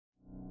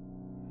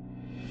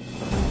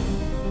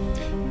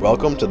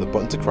Welcome to the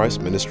Button to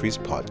Christ Ministries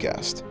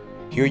podcast.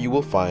 Here you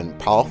will find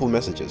powerful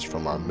messages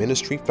from our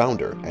ministry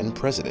founder and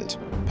president,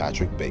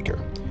 Patrick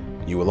Baker.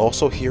 You will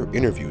also hear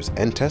interviews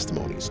and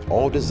testimonies,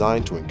 all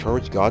designed to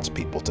encourage God's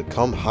people to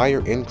come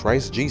higher in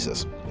Christ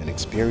Jesus and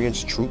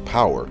experience true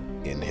power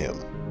in Him.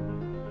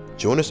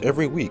 Join us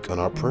every week on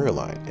our prayer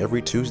line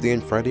every Tuesday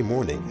and Friday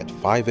morning at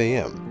 5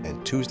 a.m.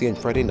 and Tuesday and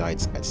Friday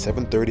nights at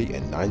 7:30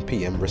 and 9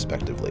 p.m.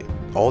 respectively.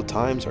 All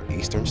times are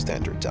Eastern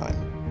Standard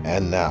Time.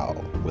 And now,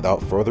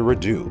 without further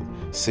ado,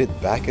 sit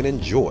back and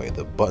enjoy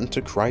the Button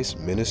to Christ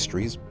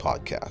Ministries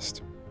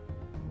podcast.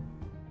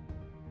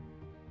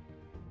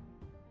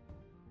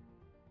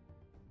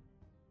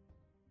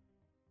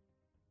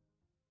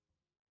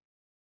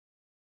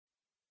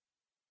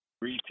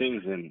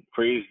 Greetings and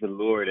praise the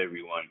Lord,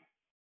 everyone.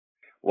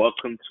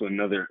 Welcome to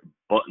another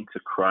Button to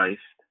Christ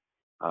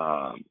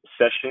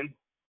session,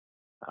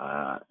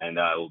 and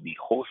I will be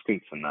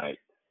hosting tonight.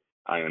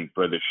 I am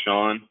Brother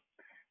Sean,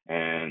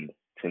 and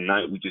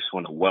tonight we just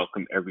want to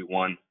welcome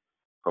everyone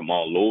from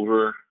all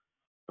over,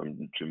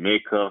 from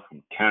Jamaica,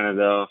 from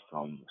Canada,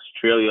 from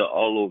Australia,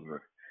 all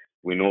over.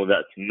 We know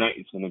that tonight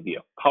is going to be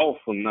a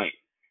powerful night.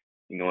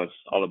 You know, it's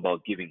all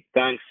about giving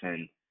thanks,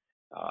 and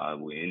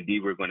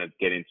we're going to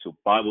get into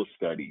Bible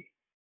study,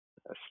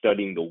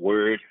 studying the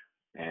Word.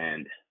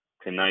 And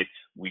tonight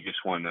we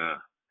just want to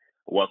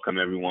welcome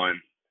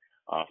everyone,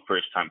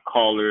 first-time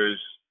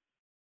callers.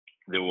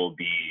 It will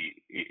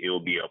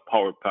be a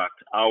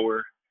power-packed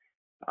hour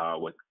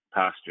with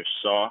Pastor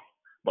Saw.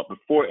 But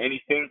before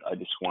anything, I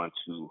just want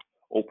to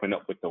open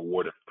up with a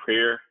word of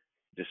prayer.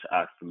 Just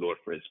ask the Lord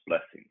for His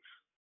blessings.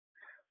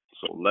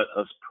 So let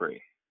us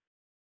pray.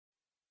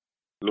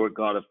 Lord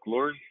God of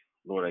glory,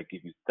 Lord, I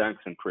give you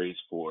thanks and praise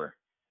for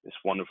this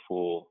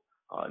wonderful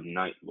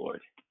night,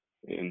 Lord.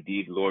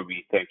 Indeed, Lord,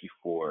 we thank you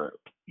for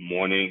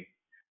morning,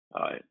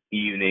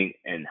 evening,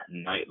 and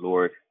night,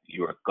 Lord.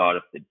 You are God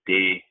of the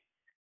day,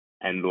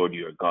 and Lord,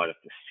 you are God of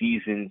the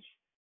seasons.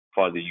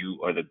 Father, you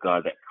are the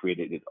God that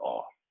created it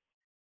all.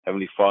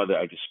 Heavenly Father,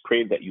 I just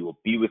pray that you will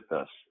be with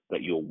us,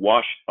 that you will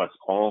wash us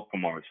all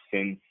from our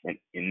sins and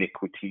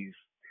iniquities,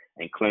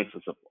 and cleanse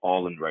us of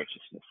all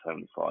unrighteousness,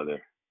 Heavenly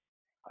Father.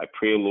 I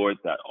pray, Lord,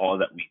 that all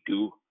that we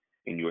do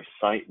in your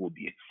sight will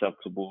be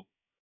acceptable,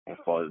 and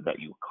Father, that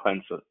you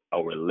cleanse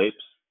our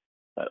lips,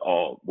 that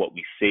all what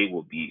we say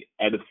will be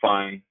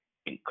edifying,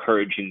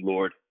 encouraging,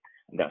 Lord,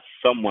 and that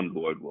someone,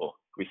 Lord, will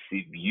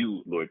receive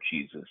you, Lord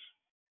Jesus,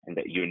 and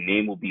that your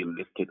name will be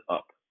lifted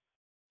up.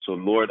 So,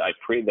 Lord, I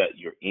pray that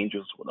your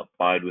angels will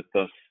abide with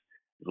us.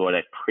 Lord,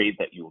 I pray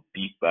that you will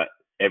beat back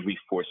every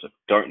force of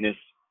darkness,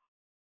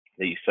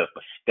 that you set up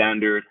a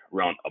standard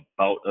round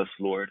about us,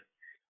 Lord.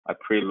 I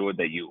pray, Lord,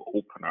 that you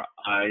open our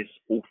eyes,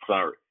 open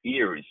our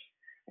ears,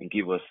 and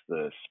give us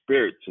the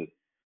spirit to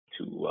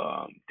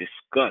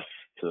discuss,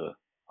 to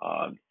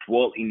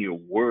dwell in your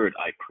word,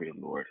 I pray,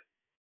 Lord.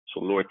 So,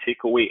 Lord,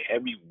 take away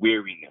every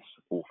weariness,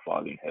 O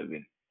Father in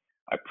heaven.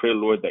 I pray,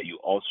 Lord, that you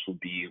also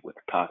be with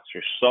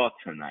Pastor Saw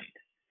tonight,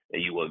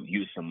 that you will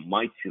use him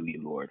mightily,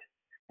 Lord,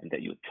 and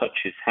that you'll touch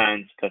his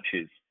hands, touch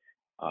his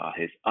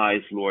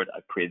eyes, Lord. I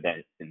pray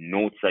that the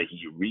notes that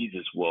he reads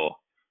as well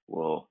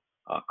will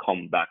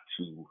come back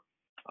to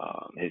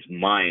his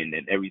mind,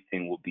 and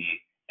everything will be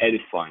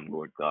edifying,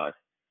 Lord God.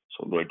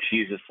 So, Lord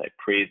Jesus, I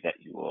pray that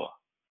you will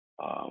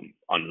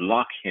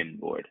unlock him,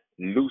 Lord,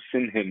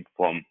 loosen him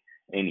from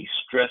any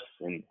stress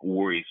and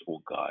worries,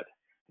 oh God.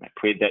 And I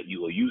pray that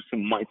you will use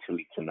him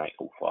mightily tonight,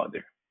 oh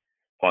Father.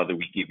 Father,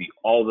 we give you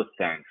all the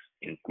thanks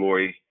and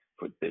glory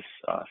for this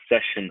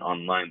session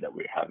online that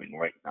we're having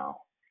right now.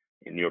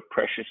 In your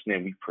precious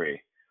name we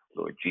pray,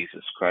 Lord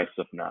Jesus Christ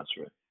of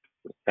Nazareth,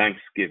 with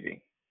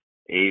thanksgiving.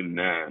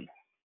 Amen.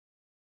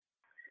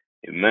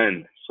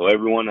 Amen. So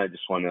everyone, I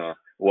just want to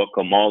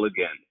welcome all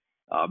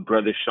again.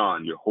 Brother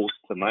Sean, your host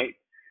tonight.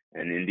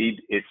 And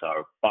indeed, it's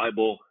our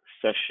Bible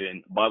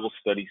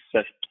study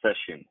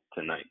session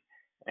tonight.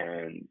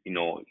 And, you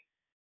know,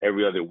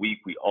 every other week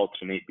we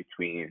alternate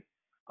between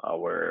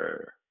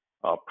our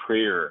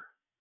prayer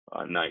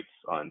nights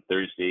on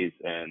Thursdays,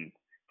 and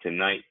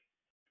tonight,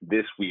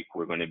 this week,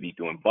 we're going to be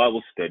doing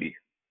Bible study,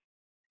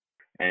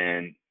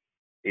 and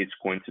it's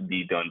going to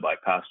be done by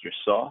Pastor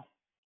Saw.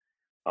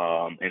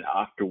 And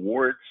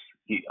afterwards,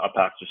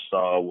 Pastor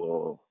Saw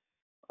will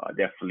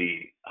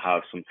definitely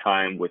have some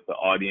time with the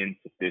audience.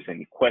 If there's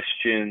any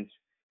questions,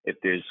 if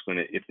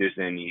there's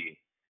any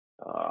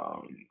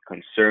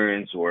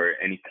concerns or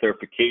any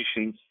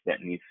clarifications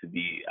that needs to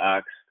be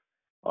asked,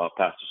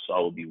 Pastor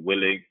Saul will be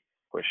willing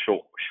for a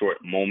short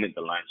moment.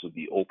 The lines will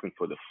be open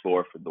for the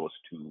floor for those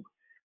to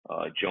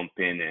jump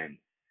in and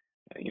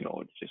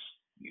just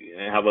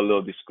have a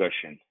little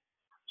discussion.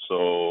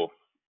 So,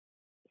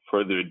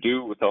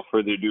 without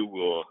further ado,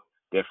 we'll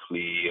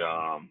definitely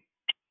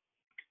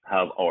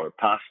have our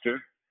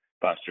Pastor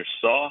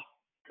Saul,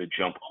 to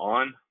jump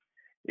on.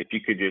 If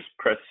you could just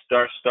press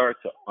star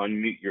to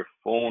unmute your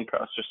phone,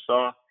 Pastor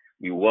Saw,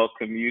 we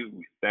welcome you.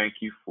 We thank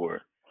you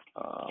for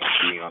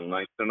being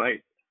online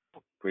tonight.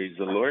 Praise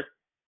the Lord.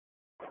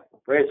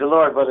 Praise the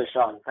Lord, Brother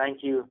Sean.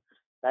 Thank you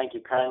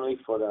kindly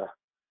for the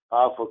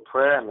powerful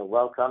prayer and a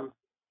welcome.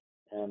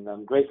 And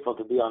I'm grateful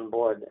to be on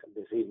board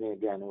this evening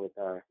again with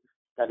our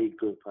study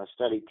group, our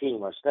study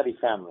team, our study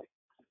family.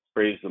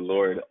 Praise the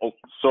Lord. Oh,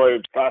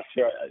 sorry,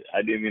 Pastor,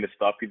 I didn't mean to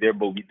stop you there,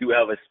 but we do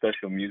have a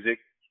special music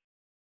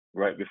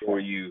right before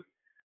you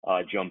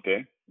jump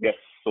in. Yes,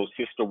 so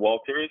Sister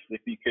Walters,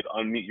 if you could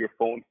unmute your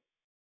phone,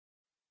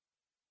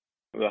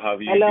 we'll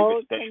have you Hello, give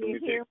a special can you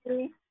music. hear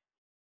me?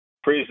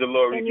 Praise the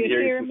Lord. Can We can you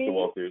hear hear you, Sister me?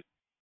 Walters.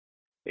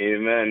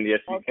 Amen. Yes,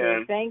 we Okay,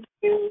 can. thank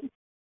you.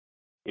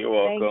 You're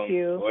welcome. Thank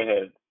you. Go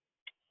ahead.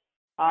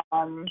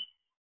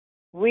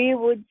 We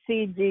would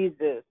see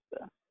Jesus.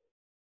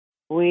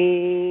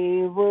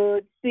 We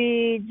would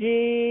see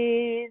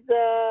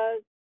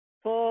Jesus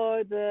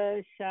for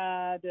the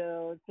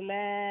shadows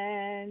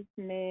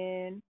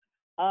lengthening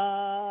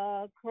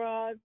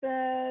across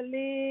the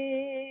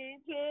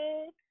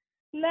little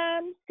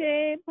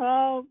landscape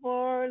of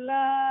our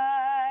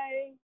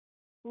life.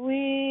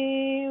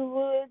 We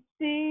would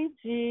see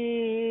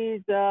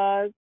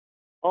Jesus,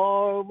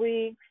 our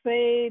weak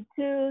faith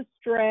to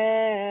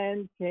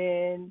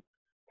strengthen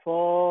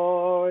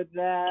for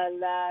the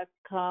last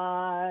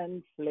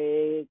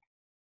conflict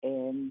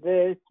in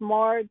this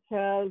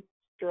mortal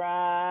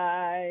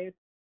strife.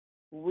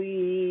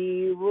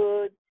 We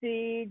would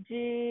see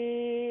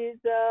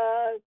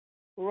Jesus,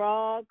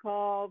 rock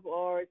of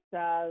our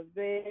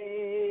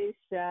salvation,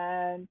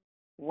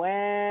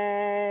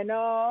 when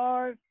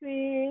our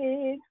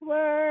feet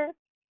were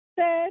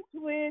set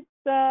with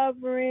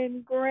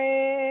sovereign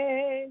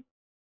grace,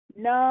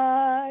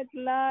 not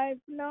life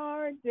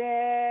nor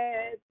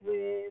death,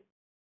 with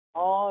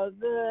all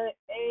the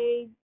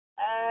age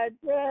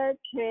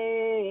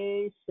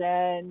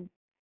agitation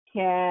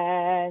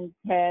can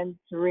hence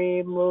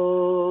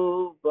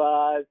remove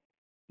us,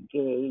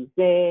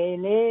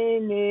 gazing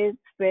in his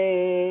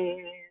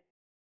face.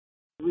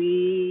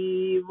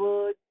 We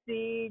would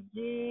see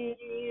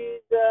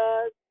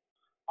Jesus,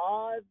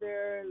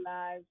 other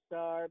lives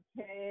are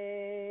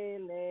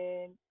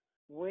paling,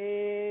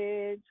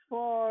 which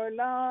for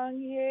long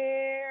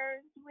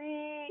years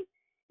we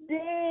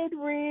did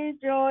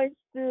rejoice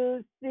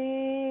to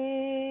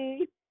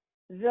see.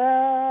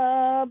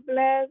 The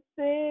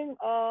blessing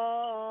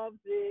of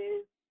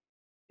this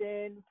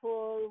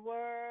sinful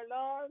world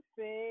are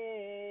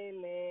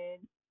failing.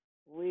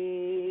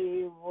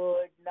 We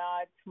would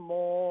not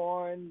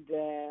mourn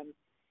them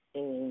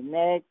in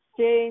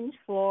exchange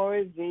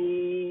for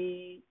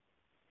thee.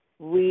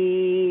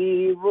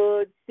 We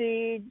would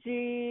see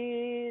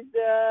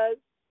Jesus.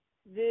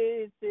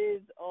 This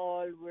is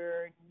all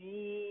we're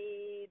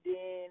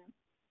needing.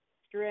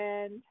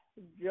 Strength,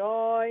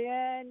 joy,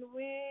 and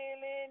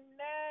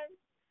willingness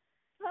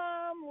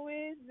come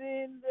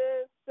within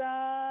the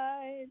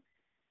sight.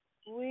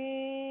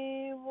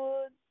 We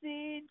would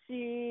see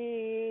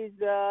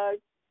Jesus,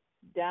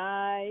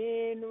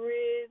 dying,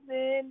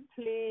 risen,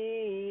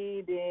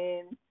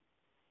 pleading,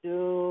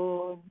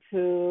 soon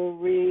to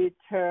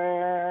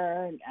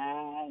return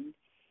and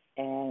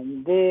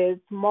end this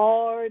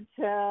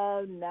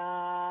mortal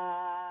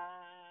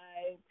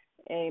night.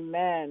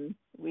 Amen.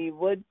 We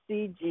would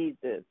see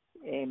Jesus.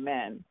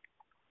 Amen.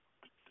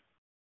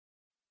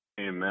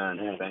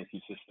 Amen. Thank you,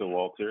 Sister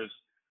Walters.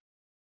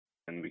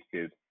 And we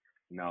could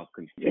now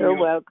continue. You're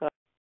welcome.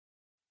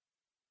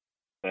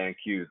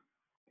 Thank you.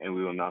 And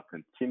we will now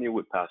continue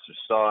with Pastor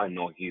Saw. I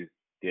know he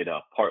did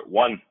part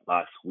 1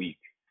 last week.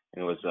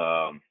 It was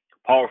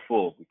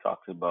powerful. We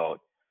talked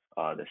about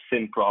the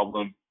sin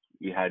problem.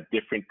 We had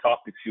different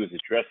topics he was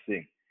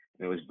addressing.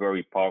 It was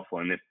very powerful.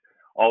 And if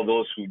all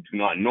those who do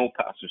not know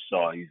Pastor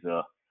Saw, he's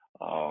a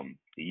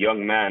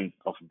young man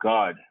of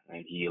God,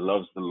 and he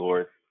loves the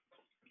Lord.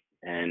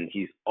 And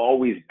he's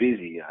always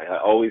busy. I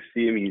always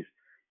see him. He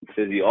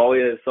says he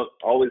always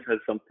has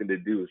something to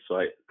do. So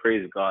I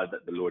praise God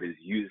that the Lord has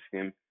used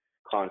him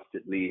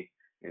constantly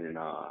in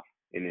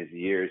his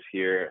years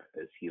here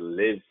as he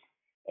lives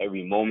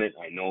every moment.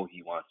 I know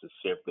he wants to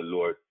serve the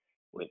Lord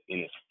in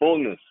his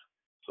fullness.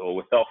 So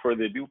without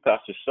further ado,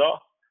 Pastor Saw,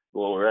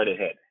 go right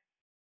ahead.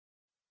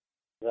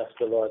 Bless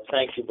the Lord.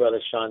 Thank you,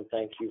 Brother Sean.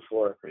 Thank you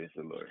for praise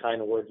the Lord.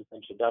 Kind words of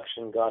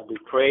introduction. God be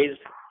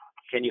praised.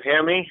 Can you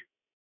hear me?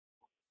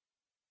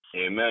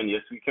 Amen.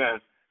 Yes, we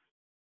can.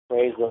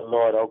 Praise the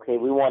Lord. Okay,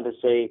 we want to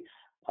say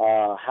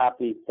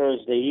happy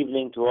Thursday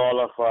evening to all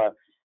of our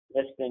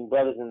listening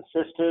brothers and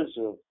sisters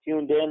who have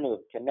tuned in, who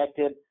have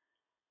connected,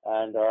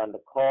 and are on the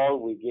call.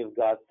 We give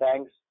God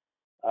thanks.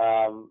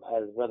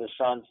 As Brother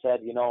Sean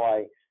said,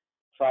 I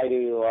try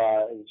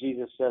to, as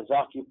Jesus says,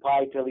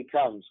 occupy till he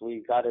comes.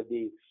 We got to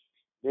be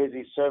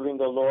busy serving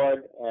the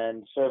Lord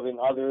and serving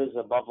others,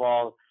 above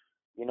all,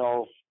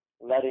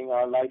 letting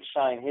our light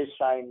shine, his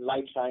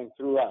light shine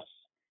through us.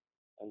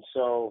 And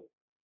so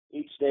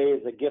each day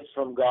is a gift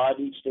from God.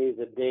 Each day is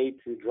a day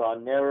to draw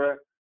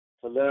nearer,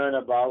 to learn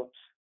about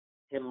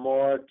him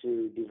more,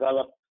 to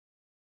develop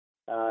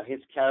his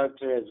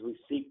character as we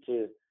seek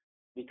to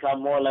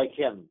become more like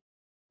him,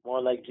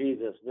 more like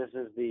Jesus. This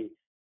is the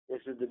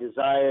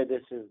desire.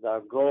 This is our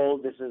goal.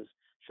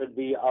 Should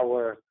be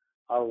our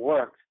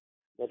work,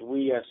 that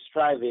we are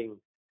striving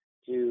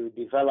to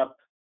develop,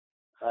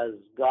 as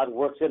God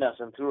works in us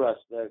and through us,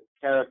 the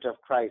character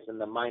of Christ and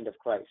the mind of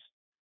Christ.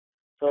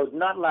 So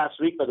not last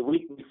week, but the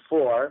week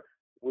before,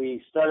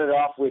 we started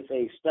off with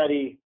a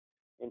study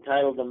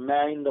entitled The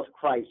Mind of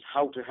Christ,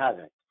 How to Have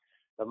It.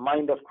 The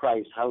Mind of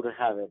Christ, How to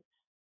Have It.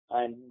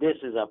 And this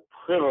is a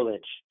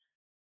privilege,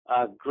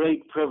 a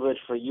great privilege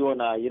for you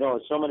and I. You know,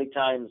 so many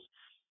times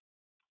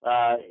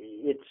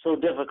it's so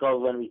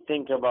difficult when we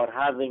think about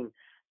having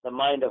the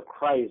mind of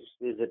Christ.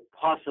 Is it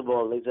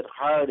possible? Is it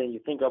hard? And you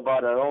think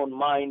about our own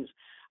minds,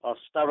 our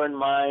stubborn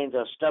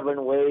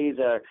ways,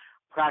 our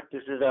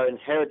practices, our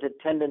inherited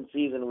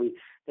tendencies, and we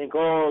think,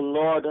 oh,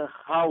 Lord,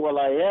 how will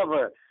I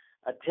ever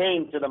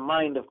attain to the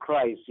mind of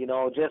Christ? You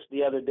know, just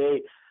the other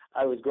day,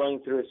 I was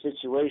going through a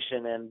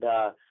situation, and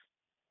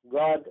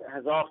God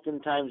has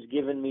oftentimes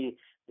given me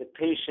the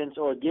patience,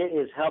 or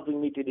is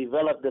helping me to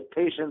develop the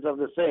patience of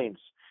the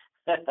saints.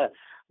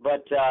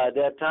 But there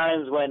are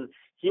times when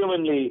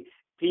humanly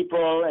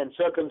people and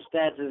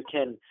circumstances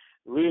can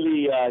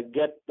really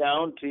get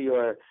down to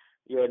your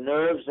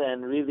nerves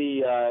and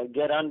really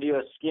get under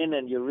your skin,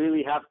 and you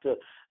really have to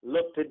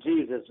look to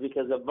Jesus,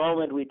 because the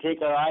moment we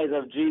take our eyes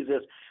off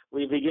Jesus,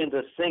 we begin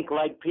to sink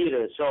like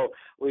Peter. So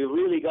we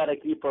really got to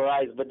keep our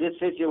eyes. But this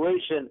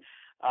situation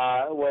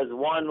was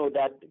one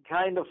that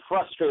kind of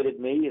frustrated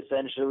me,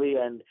 essentially,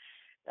 and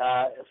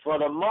for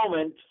the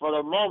moment,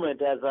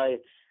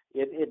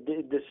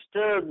 it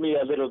disturbed me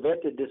a little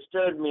bit. It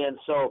disturbed me, and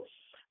so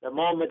the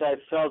moment I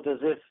felt as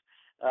if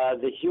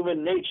the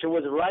human nature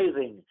was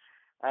rising,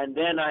 and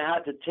then I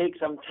had to take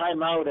some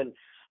time out, and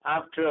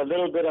after a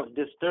little bit of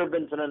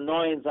disturbance and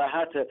annoyance, I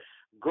had to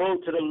go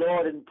to the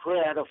Lord in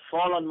prayer. I had to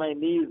fall on my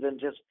knees and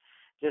just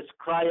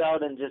cry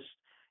out and just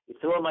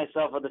throw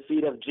myself at the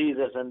feet of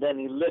Jesus. And then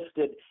he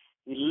lifted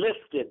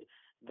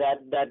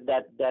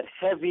that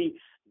heavy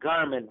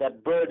garment,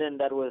 that burden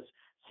that was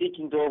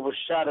seeking to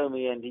overshadow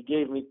me, and he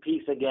gave me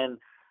peace again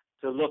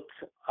to look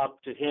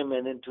up to him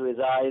and into his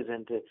eyes,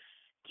 and to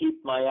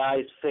keep my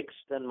eyes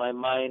fixed and my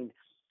mind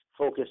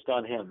focused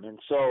on him. And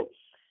so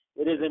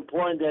it is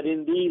important that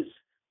in these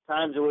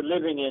times that we're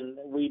living in,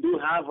 we do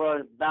have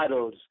our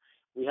battles.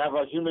 We have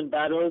our human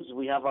battles.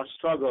 We have our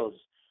struggles.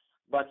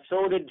 But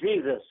so did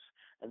Jesus.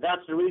 And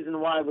that's the reason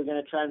why we're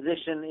going to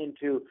transition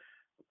into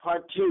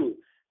part 2.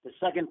 The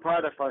second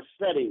part of our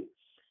study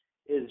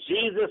is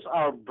Jesus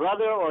our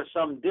brother or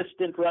some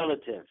distant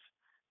relative?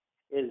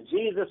 Is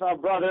Jesus our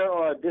brother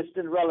or a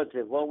distant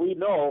relative? Well, we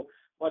know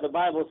what the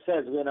Bible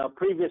says. In our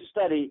previous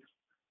study,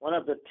 one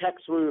of the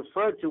texts we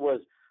referred to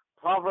was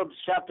Proverbs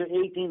chapter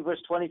 18,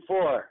 verse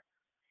 24.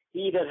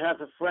 He that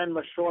hath a friend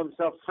must show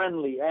himself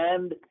friendly,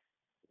 and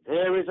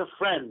there is a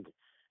friend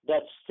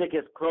that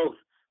sticketh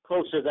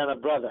closer than a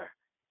brother.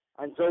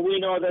 And so we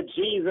know that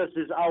Jesus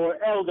is our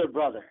elder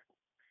brother.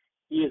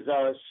 He is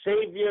our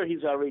Savior,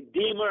 he's our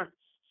Redeemer,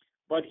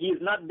 but he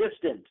is not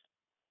distant.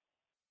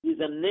 He's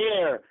a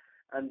near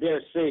and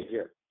dear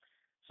Savior.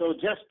 So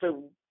just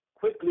to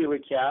quickly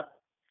recap,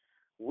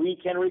 we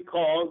can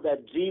recall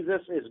that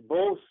Jesus is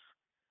both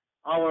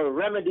our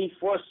remedy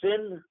for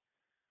sin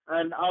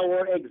and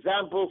our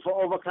example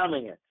for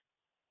overcoming it.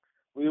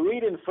 We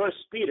read in 1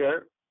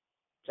 Peter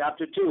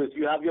chapter 2, if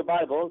you have your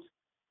Bibles,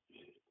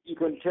 you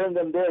can turn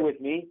them there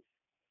with me.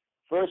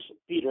 1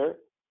 Peter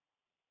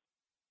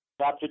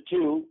chapter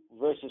 2,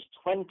 verses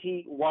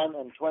 21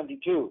 and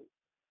 22.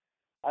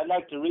 I'd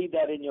like to read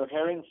that in your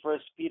hearing, 1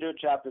 Peter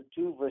chapter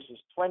 2, verses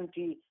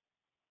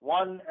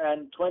 21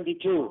 and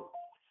 22.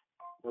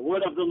 The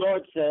word of the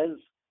Lord says,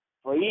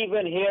 "For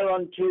even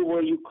hereunto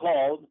were you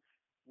called,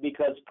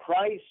 because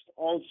Christ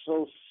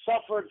also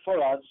suffered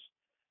for us,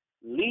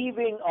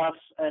 leaving us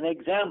an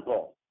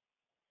example,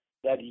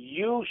 that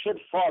you should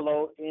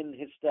follow in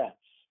his steps."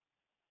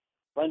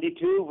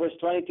 22, verse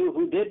 22,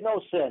 "Who did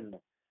no sin,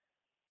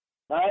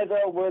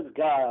 neither was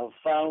guile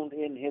found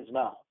in his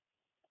mouth."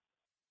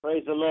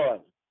 Praise the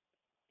Lord.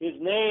 His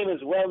name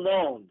is well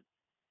known,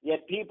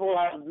 yet people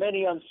have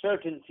many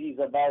uncertainties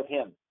about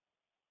him.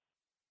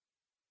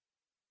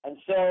 And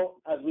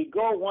so, as we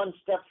go one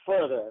step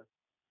further,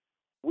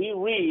 we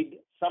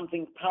read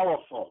something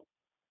powerful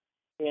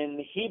in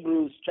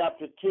Hebrews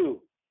chapter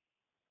 2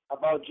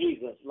 about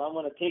Jesus. And I'm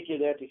going to take you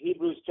there to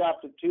Hebrews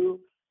chapter 2,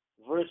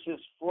 verses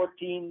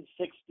 14,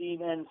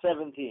 16, and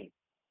 17.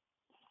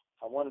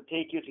 I want to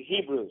take you to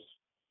Hebrews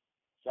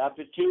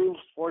chapter 2,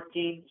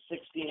 14,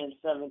 16, and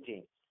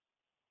 17.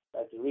 I'd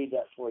like to read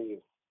that for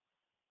you.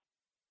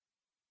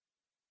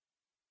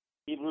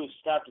 Hebrews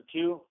chapter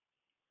 2,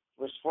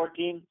 verse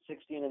 14,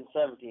 16, and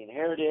 17.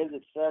 Here it is.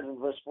 It says in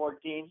verse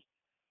 14,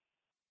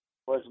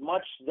 "For as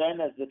much then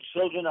as the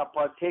children are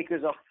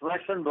partakers of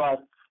flesh and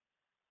blood,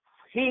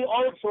 he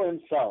also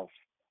himself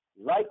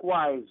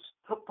likewise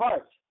took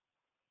part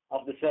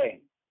of the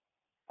same,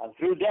 and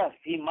through death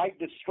he might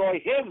destroy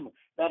him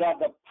that had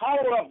the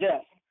power of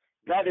death,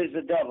 that is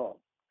the devil,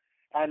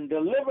 and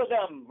deliver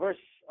them," verse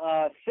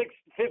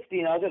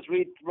 15, I'll just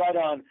read right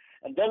on,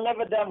 "and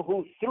deliver them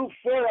who through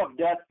fear of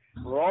death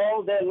were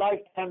all their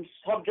lifetime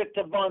subject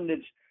to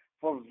bondage.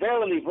 For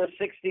verily," verse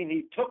 16,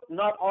 "he took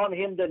not on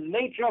him the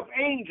nature of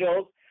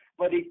angels,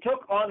 but he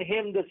took on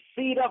him the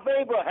seed of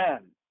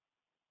Abraham.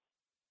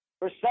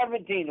 Verse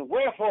 17,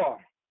 wherefore,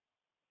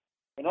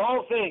 in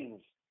all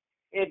things,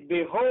 it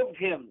behoved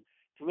him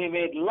to be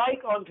made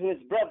like unto his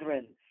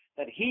brethren,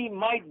 that he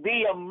might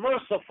be a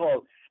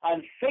merciful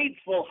and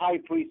faithful high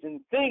priest in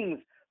things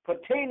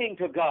pertaining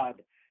to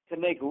God, to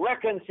make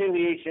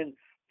reconciliation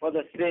for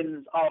the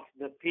sins of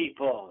the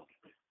people.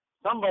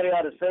 Somebody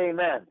ought to say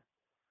amen.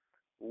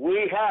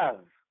 We have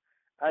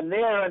a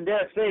near and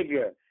dear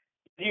Savior.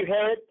 Do you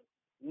hear it?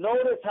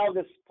 Notice how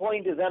this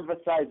point is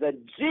emphasized, that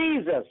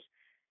Jesus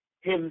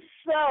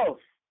himself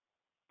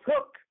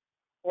took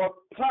or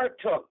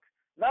partook,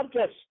 not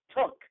just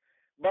took,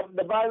 but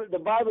the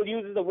Bible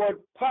uses the word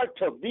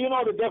partook. Do you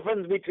know the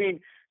difference between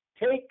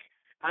take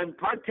and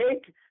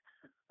partake?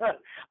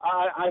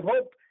 I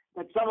hope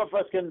that some of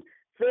us can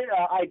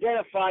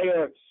identify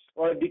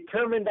or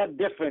determine that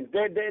difference.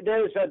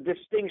 There is a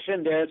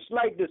distinction there, a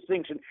slight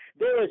distinction.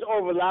 There is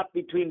overlap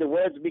between the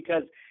words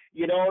because,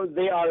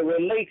 they are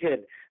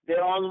related.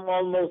 They're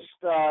almost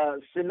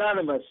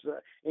synonymous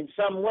in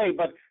some way.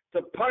 But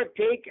to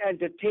partake and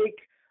to take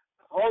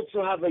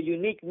also have a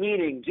unique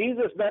meaning.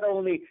 Jesus not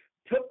only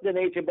took the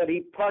nature, but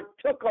he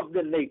partook of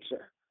the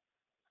nature.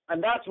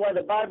 And that's why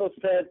the Bible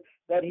says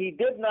that he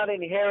did not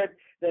inherit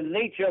the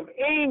nature of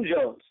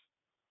angels.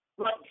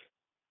 But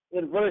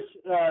in verse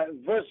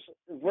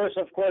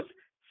of course,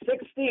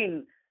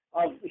 16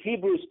 of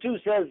Hebrews 2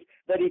 says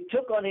that he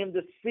took on him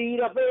the seed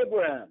of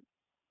Abraham.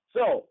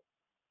 So,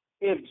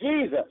 if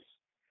Jesus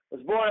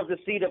was born of the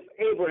seed of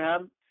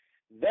Abraham,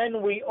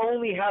 then we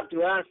only have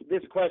to ask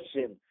this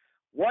question: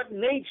 what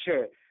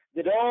nature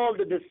did all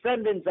the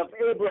descendants of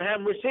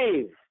Abraham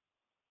receive?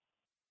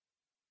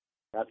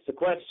 That's the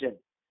question.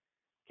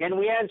 Can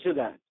we answer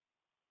that?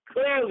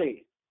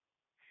 Clearly,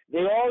 they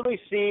all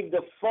received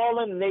the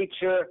fallen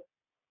nature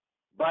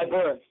by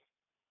birth,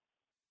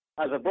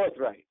 as a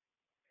birthright.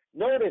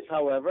 Notice,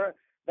 however,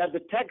 that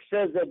the text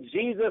says that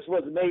Jesus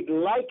was made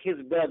like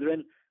his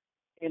brethren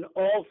in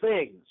all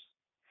things.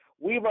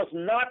 We must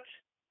not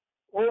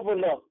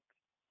overlook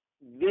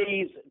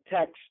these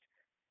texts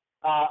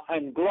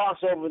and gloss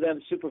over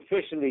them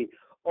superficially,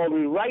 or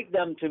rewrite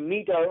them to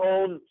meet our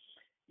own,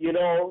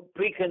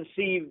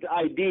 preconceived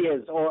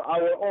ideas or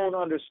our own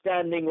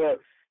understanding or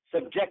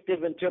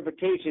subjective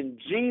interpretation.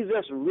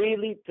 Jesus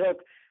really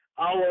took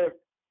our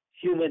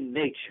human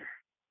nature.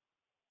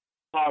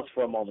 Pause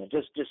for a moment.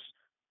 Just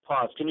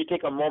pause. Can you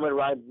take a moment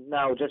right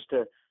now just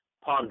to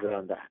ponder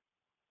on that?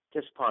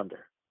 Just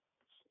ponder.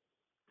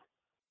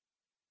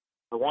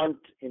 I want,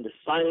 in the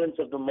silence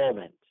of the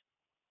moment,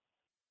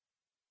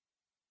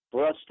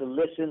 for us to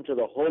listen to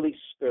the Holy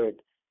Spirit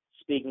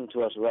speaking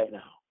to us right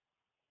now.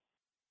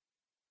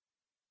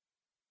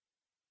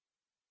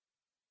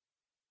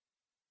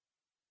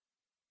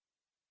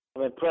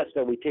 I'm impressed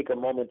that we take a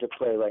moment to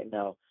pray right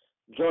now.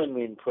 Join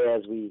me in prayer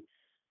as we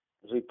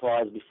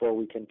pause before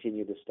we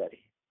continue the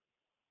study.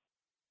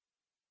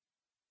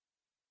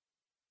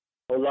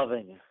 O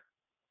loving,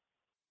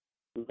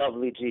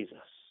 lovely Jesus,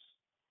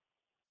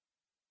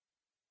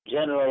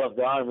 General of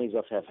the armies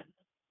of heaven,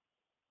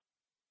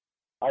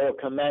 our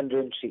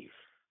Commander-in-Chief,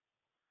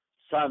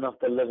 Son of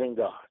the living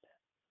God,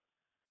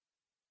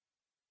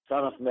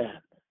 Son of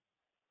Man,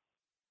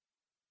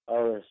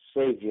 our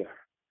Savior,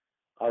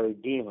 our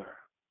Redeemer,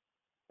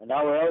 and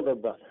our elder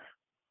brother.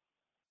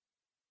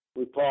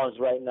 We pause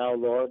right now,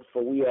 Lord,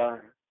 for we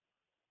are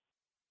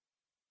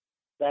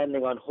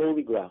standing on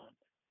holy ground.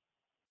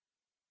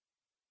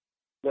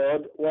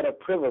 Lord, what a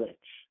privilege,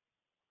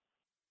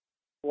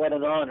 what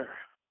an honor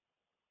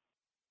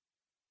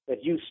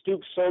that you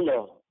stooped so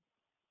low,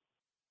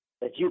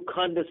 that you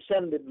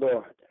condescended,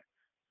 Lord,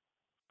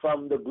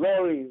 from the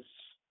glories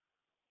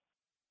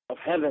of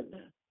heaven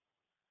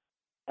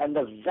and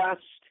the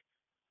vast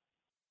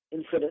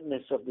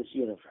infiniteness of this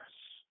universe,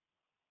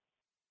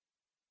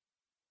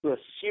 to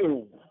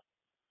assume,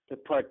 to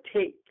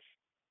partake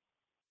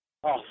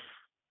of,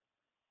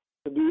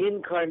 to be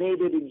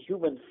incarnated in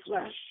human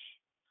flesh,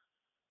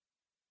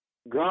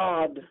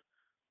 God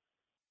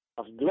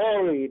of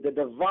glory, the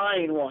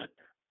divine one,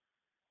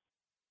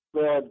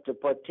 Lord, to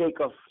partake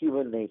of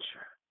human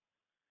nature,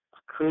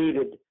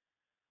 created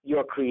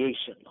your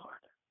creation,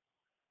 Lord.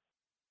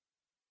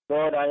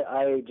 Lord,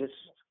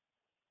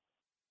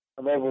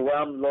 I'm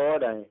overwhelmed,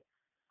 Lord. I'm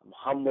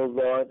humbled,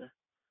 Lord,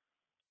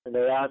 and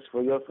I ask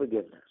for your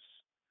forgiveness.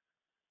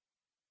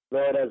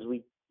 Lord, as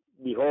we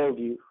behold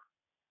you,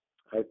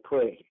 I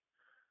pray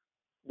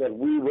that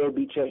we will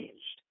be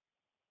changed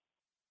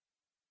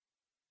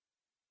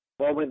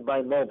moment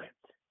by moment,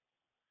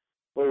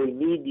 for we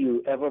need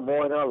you ever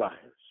more in our lives.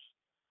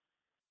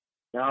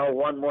 Now,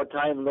 one more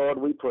time, Lord,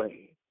 we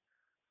pray.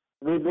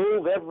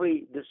 Remove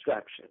every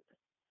distraction.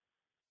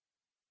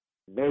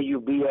 May you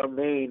be our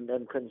main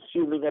and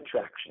consuming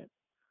attraction,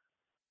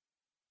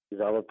 is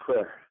our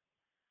prayer.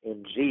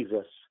 In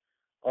Jesus'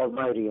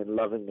 almighty and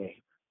loving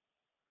name.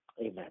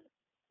 Amen.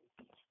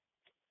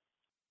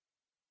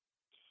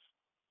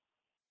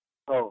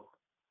 Oh,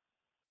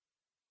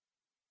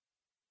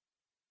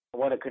 I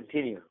want to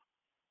continue.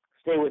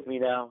 Stay with me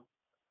now.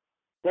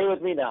 Stay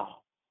with me now.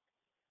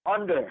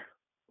 Under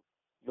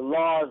the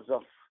laws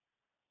of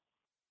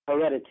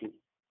heredity,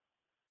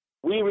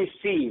 we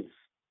receive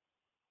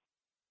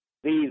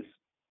these,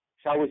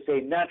 shall we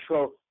say,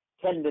 natural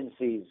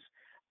tendencies,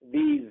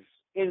 these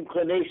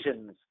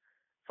inclinations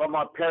from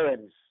our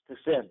parents to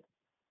sin.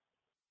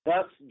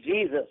 Thus,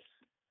 Jesus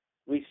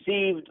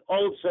received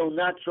also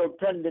natural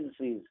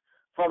tendencies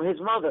from his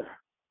mother,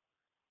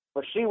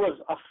 for she was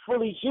a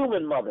fully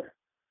human mother.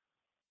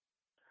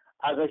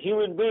 As a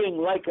human being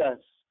like us,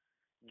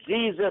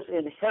 Jesus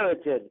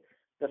inherited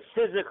the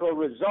physical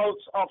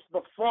results of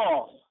the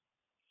fall,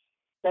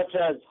 such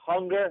as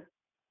hunger,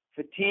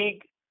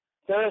 fatigue,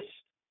 thirst,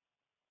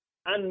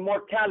 and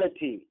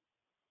mortality,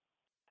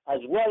 as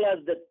well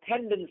as the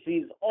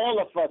tendencies all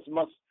of us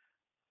must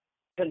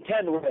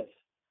contend with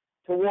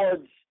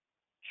towards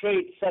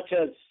traits such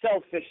as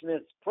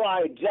selfishness,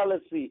 pride,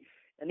 jealousy,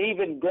 and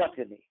even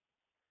gluttony.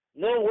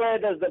 Nowhere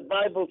does the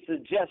Bible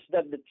suggest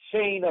that the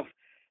chain of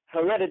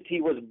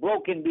heredity was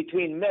broken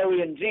between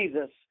Mary and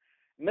Jesus.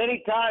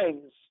 Many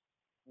times,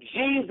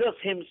 Jesus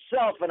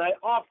himself, and I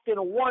often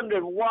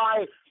wondered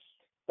why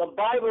the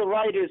Bible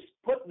writers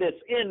put this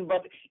in,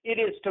 but it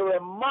is to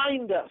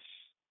remind us.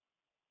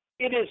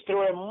 It is to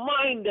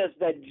remind us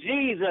that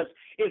Jesus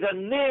is a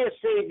near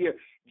Savior.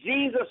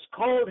 Jesus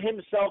called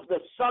himself the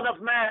Son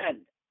of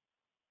Man.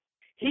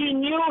 He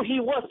knew he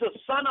was the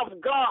Son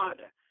of God,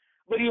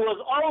 but he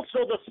was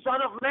also the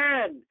Son of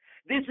Man.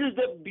 This is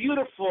the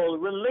beautiful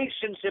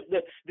relationship,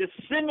 the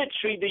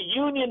symmetry, the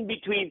union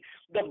between,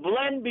 the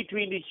blend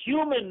between the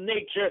human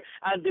nature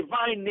and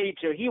divine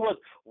nature. He was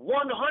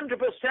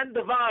 100%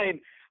 divine,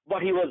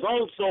 but he was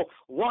also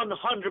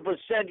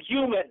 100%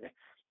 human.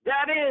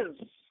 That is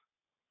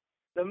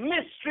the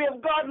mystery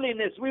of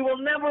godliness. We will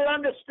never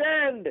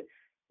understand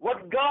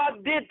what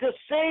God did to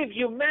save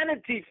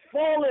humanity,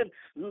 fallen,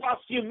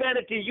 lost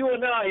humanity, you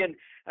and I.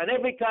 And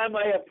every time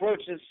I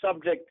approach this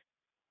subject,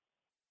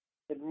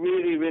 it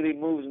really, really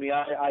moves me.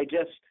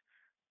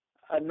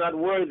 I'm not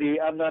worthy.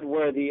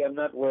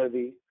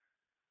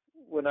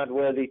 We're not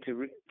worthy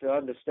to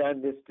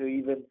understand this, to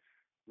even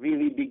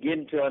really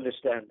begin to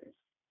understand this.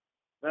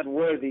 Not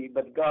worthy,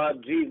 but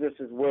God, Jesus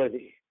is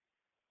worthy.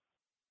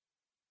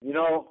 You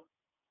know,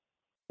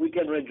 we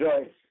can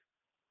rejoice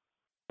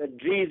that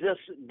Jesus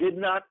did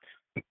not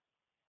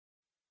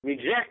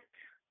reject,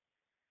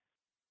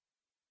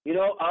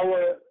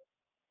 our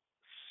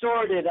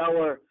sordid,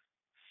 our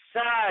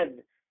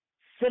sad,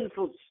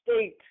 sinful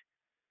state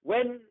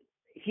when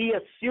he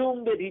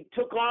assumed that he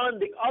took on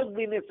the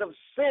ugliness of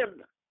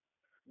sin,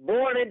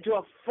 born into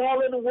a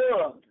fallen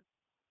world,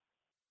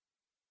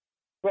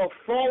 for a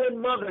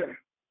fallen mother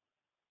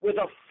with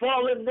a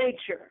fallen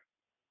nature.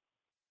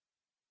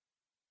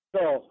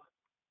 So,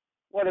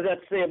 what does that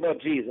say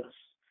about Jesus?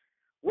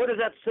 What does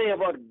that say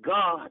about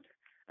God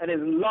and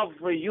his love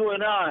for you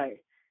and I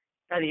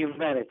and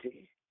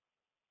humanity?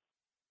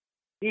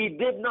 He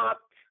did not,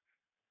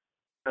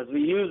 as we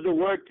use the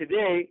word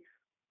today,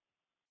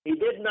 he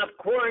did not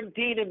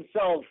quarantine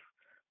himself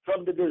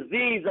from the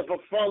disease of a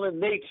fallen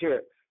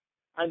nature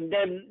and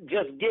then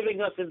just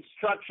giving us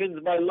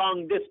instructions by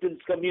long distance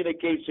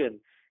communication.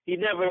 He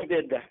never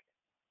did that.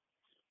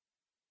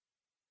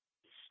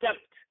 Stepped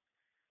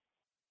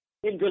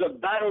into the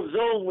battle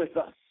zone with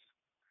us.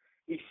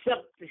 He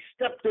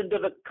stepped into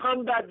the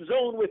combat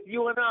zone with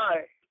you and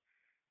I.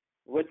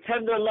 With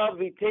tender love,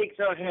 he takes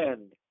our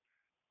hand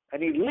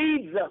and he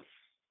leads us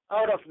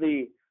out of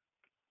the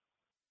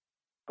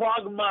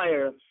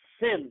quagmire of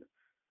sin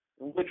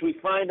in which we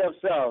find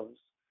ourselves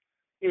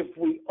if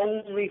we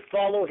only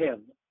follow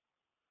him.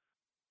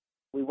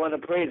 We want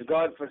to praise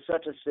God for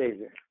such a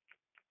Savior.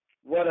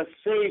 What a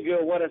Savior,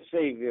 what a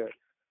Savior.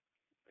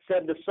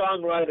 Said the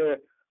songwriter,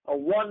 a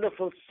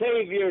wonderful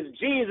Savior is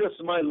Jesus,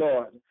 my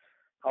Lord.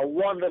 A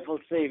wonderful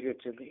Savior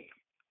to me.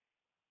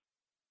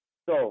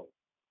 So,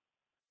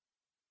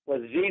 was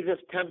Jesus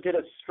tempted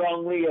as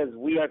strongly as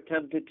we are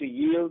tempted to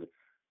yield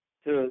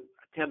to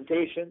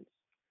temptations?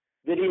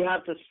 Did he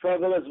have to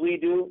struggle as we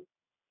do?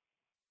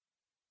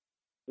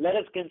 Let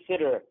us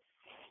consider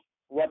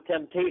what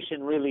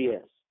temptation really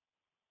is.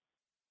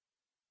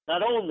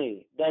 Not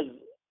only does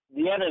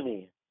the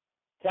enemy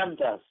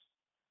tempt us,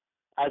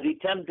 as he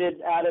tempted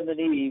Adam and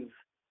Eve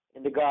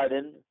in the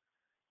garden,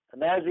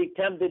 and as he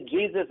tempted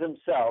Jesus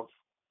himself,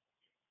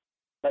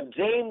 but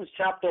James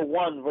chapter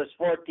 1 verse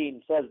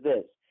 14 says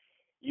this.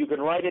 You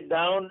can write it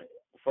down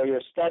for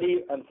your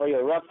study and for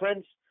your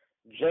reference.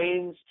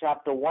 James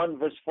chapter 1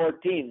 verse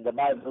 14, the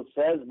Bible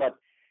says, but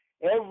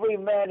every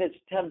man is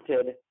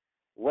tempted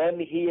when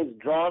he is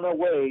drawn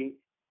away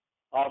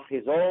of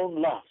his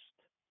own lust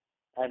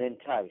and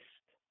enticed.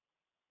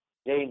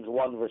 James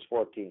 1 verse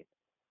 14.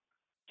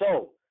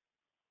 So,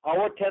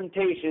 our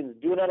temptations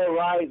do not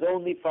arise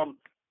only from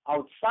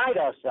outside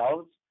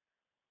ourselves,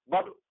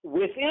 but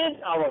within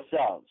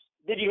ourselves.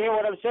 Did you hear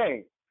what I'm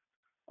saying?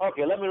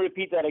 Okay, let me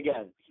repeat that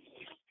again.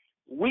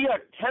 We are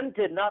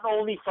tempted not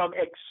only from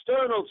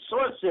external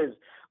sources,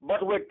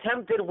 but we're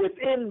tempted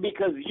within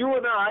because you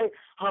and I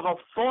have a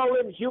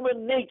fallen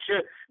human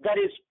nature that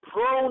is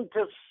prone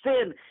to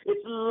sin.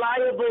 It's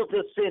liable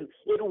to sin.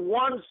 It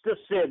wants to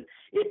sin.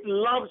 It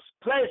loves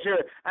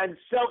pleasure and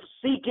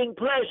self-seeking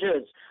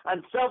pleasures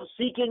and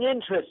self-seeking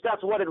interests.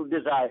 That's what it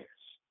desires.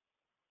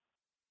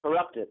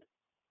 Corrupted.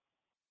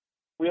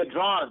 We are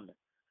drawn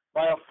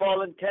by our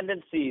fallen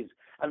tendencies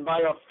and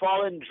by our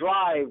fallen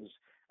drives,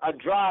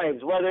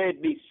 whether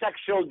it be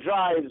sexual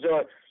drives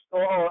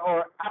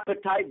or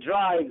appetite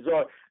drives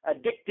or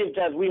addictive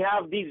drives. We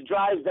have these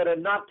drives that are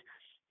not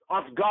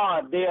of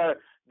God. They are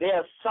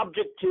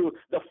subject to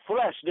the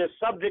flesh. They're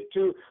subject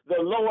to the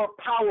lower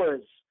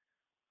powers.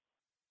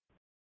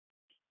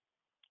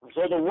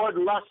 So the word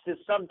lust is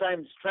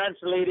sometimes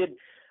translated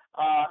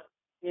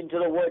into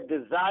the word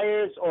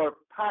desires or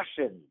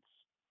passions.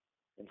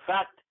 In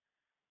fact,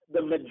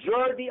 the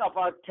majority of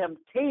our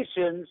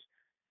temptations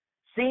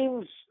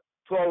seems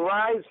to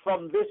arise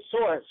from this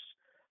source,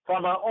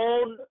 from our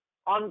own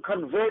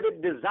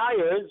unconverted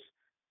desires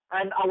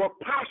and our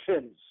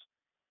passions.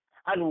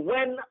 And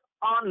when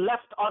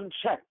left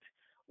unchecked,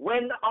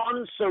 when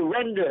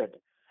unsurrendered,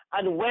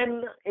 and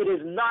when it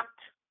is not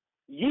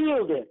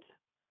yielded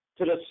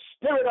to the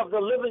Spirit of the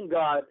living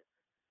God,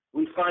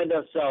 we find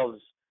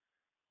ourselves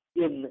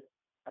in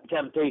a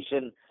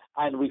temptation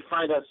and we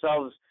find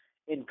ourselves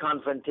in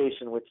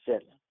confrontation with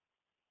sin.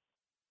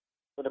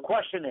 So the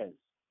question is,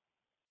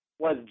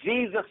 was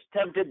Jesus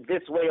tempted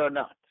this way or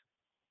not?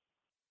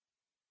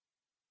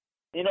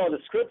 You know, the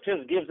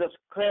scriptures gives us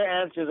clear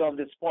answers on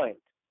this point.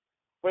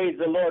 Praise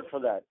the Lord for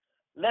that.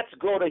 Let's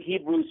go to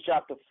Hebrews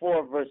chapter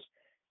 4, verse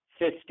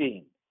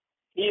 15.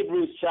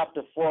 Hebrews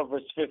chapter 4,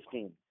 verse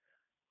 15.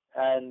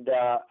 And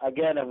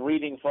again, I'm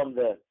reading from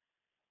the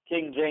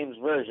King James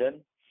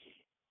Version.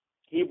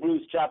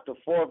 Hebrews chapter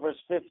 4, verse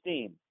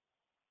 15.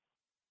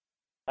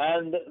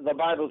 And the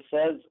Bible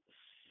says,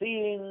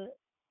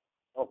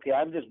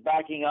 I'm just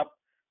backing up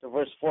to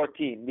verse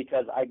 14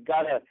 because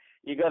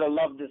you gotta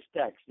love this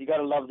text. You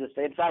gotta love this.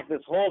 In fact,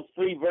 this whole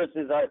 3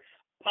 verses are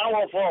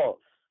powerful.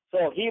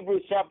 So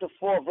Hebrews chapter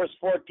 4, verse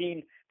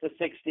 14 to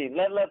 16.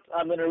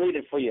 I'm going to read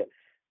it for you.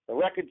 The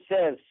record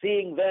says,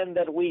 seeing then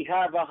that we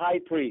have a high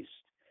priest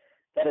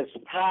that is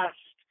passed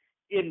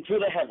into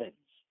the heavens,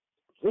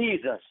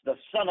 Jesus, the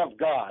Son of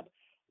God,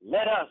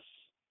 let us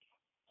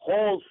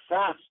hold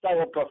fast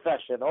our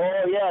profession.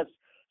 Oh, yes,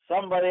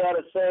 somebody ought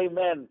to say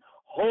amen.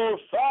 Hold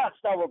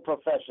fast our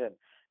profession.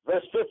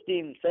 Verse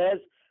 15 says,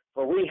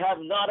 for we have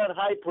not a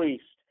high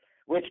priest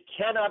which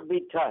cannot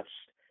be touched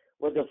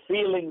with the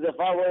feelings of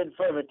our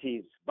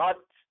infirmities, but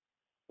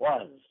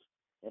was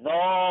in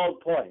all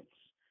points.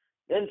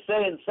 Didn't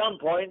say in some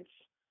points,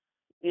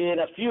 in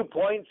a few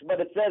points, but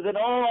it says in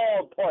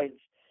all points.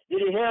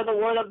 Did you hear the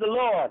word of the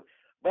Lord?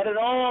 But in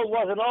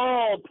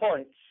all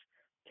points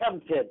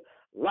tempted,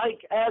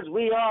 like as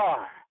we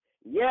are,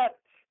 yet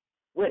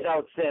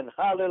without sin.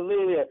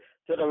 Hallelujah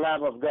to the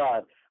Lamb of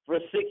God.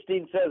 Verse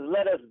 16 says,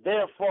 let us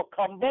therefore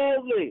come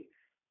boldly.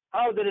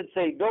 How did it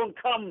say? Don't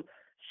come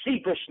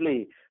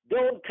sheepishly.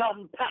 Don't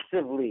come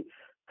passively.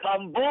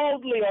 Come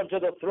boldly unto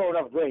the throne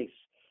of grace,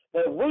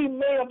 that we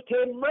may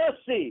obtain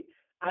mercy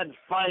and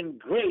find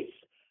grace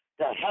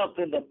to help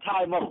in the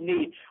time of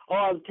need. Oh,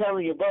 I'm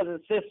telling you,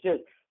 brothers and sisters,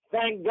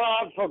 thank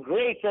God for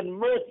grace and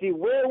mercy.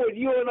 Where would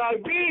you and I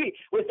be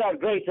without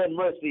grace and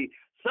mercy?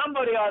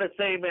 Somebody ought to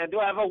say amen. Do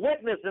I have a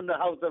witness in the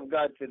house of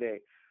God today?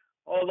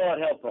 Oh, Lord,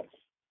 help us.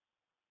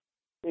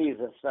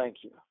 Jesus, thank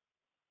you.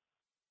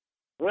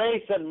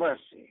 Grace and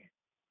mercy.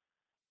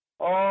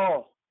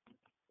 Oh,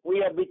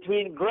 we are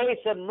between grace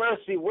and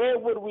mercy. Where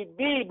would we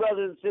be,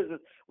 brothers and sisters,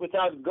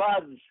 without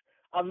God's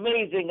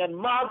amazing and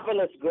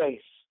marvelous grace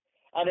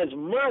and His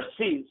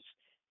mercies,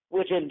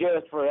 which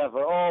endureth forever?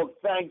 Oh,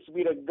 thanks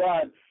be to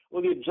God.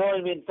 Will you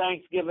join me in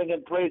thanksgiving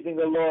and praising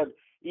the Lord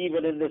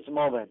even in this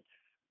moment?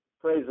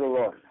 Praise the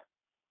Lord.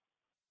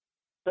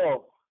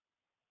 So,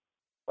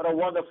 what a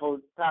wonderful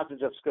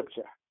passage of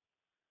Scripture.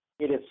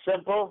 It is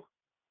simple.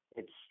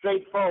 It's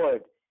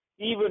straightforward,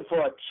 even for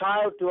a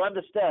child to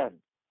understand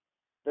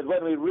that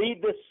when we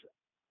read this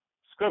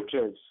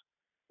Scriptures,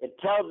 it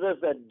tells us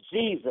that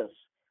Jesus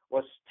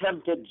was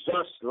tempted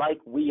just like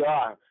we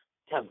are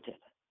tempted.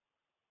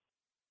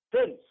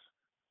 Since,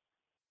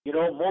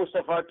 most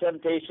of our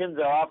temptations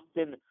are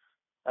often,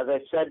 as I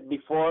said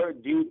before,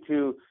 due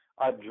to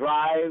our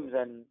drives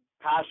and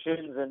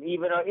passions and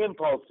even our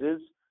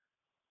impulses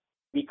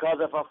because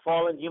of our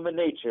fallen human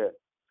nature.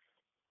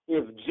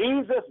 If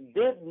Jesus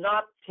did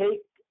not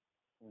take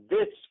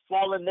this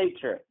fallen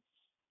nature,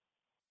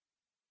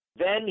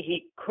 then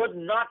He could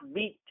not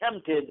be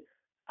tempted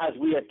as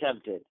we are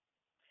tempted.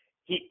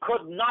 He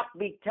could not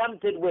be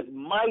tempted with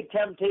my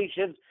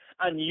temptations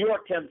and your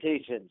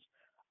temptations.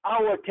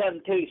 Our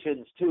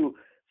temptations to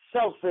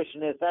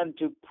selfishness and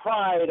to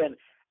pride and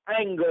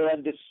anger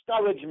and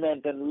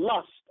discouragement and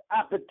lust,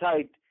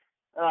 appetite,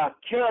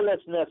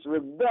 carelessness,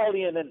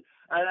 rebellion,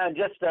 and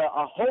just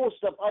a host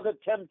of other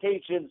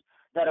temptations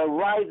that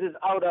arises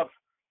out of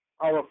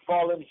our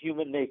fallen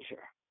human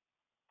nature.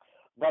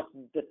 But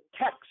the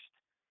text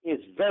is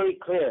very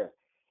clear.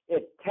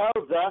 it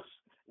tells us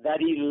that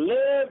he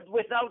lived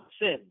without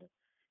sin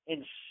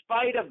in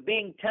spite of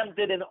being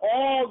tempted in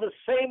all the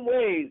same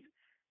ways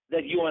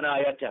that you and I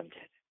are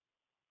tempted.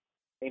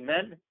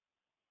 Amen?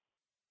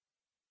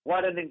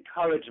 What an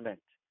encouragement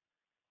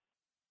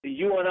to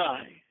you and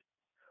I,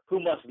 who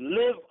must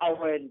live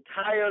our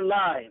entire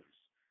lives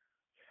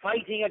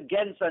fighting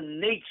against a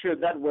nature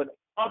that would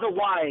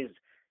otherwise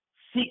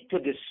seek to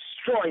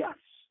destroy us.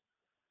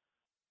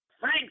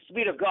 Thanks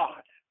be to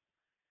God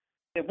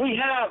that we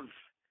have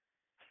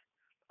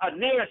a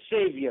near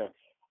Savior,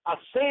 a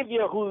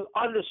Savior who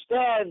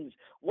understands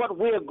what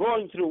we're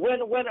going through.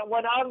 When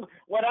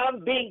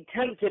I'm being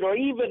tempted, or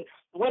even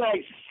when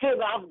I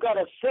sin, I've got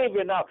a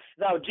Savior now.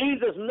 Now,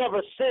 Jesus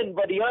never sinned,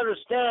 but he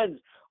understands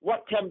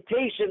what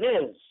temptation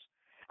is.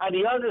 And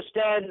he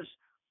understands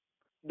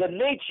the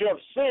nature of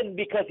sin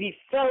because he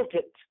felt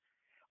it.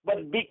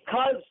 But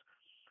because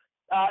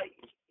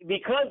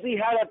he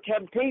had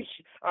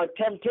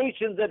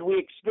temptations that we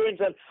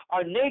experience and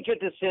our nature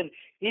to sin,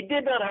 he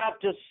did not have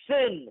to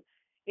sin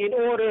in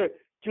order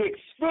to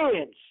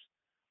experience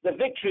the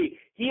victory.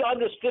 He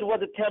understood what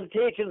the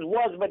temptations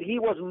was, but he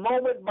was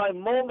moment by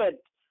moment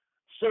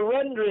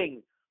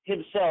surrendering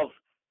himself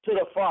to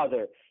the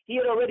Father. He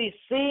had already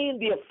seen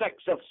the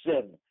effects of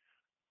sin.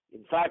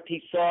 In fact,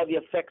 he saw the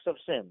effects of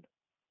sin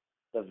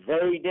the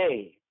very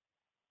day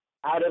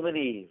Adam and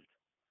Eve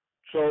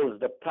chose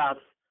the path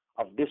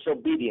of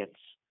disobedience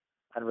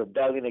and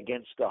rebellion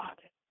against God.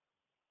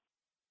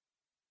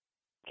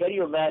 Can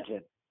you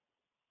imagine?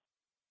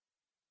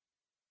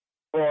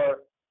 For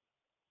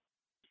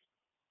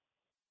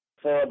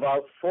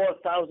about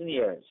 4,000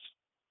 years,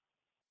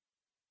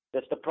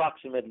 just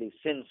approximately,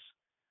 since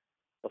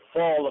the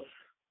fall of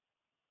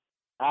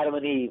Adam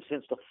and Eve,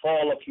 since the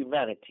fall of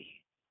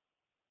humanity,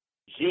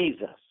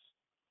 Jesus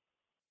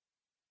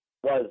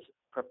was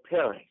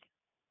preparing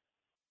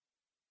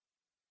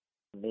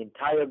the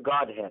entire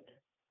Godhead,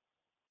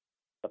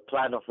 the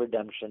plan of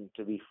redemption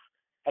to be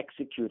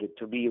executed,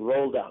 to be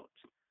rolled out,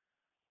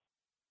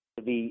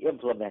 to be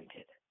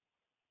implemented.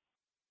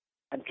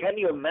 And can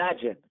you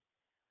imagine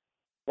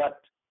what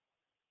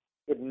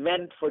it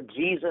meant for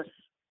Jesus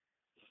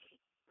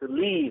to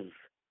leave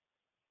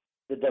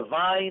the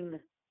divine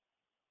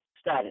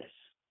status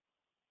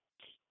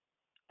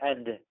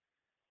and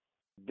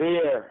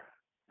bear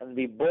and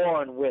be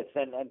born with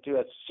and to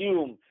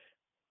assume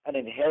and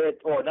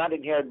inherit, or not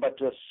inherit, but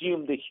to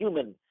assume the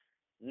human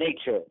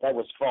nature that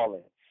was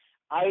fallen?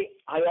 I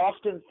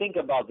often think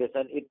about this,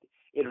 and it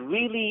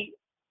really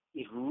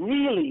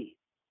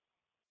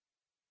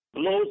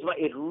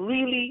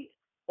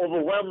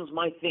overwhelms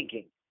my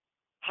thinking.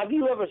 Have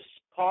you ever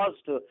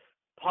paused to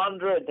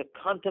ponder and to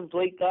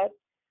contemplate that?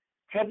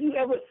 Have you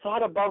ever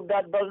thought about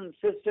that, brothers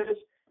and sisters?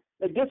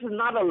 Like, this is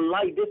not a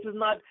light. This is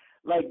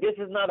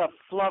not a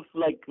fluff,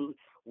 like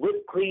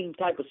whipped cream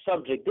type of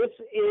subject. This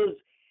is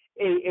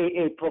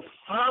a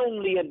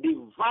profoundly and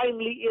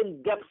divinely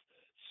in-depth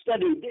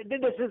study.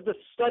 This is the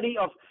study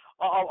of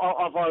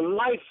our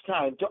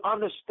lifetime, to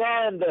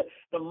understand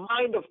the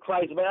mind of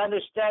Christ by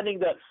understanding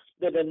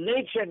the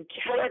nature and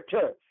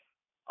character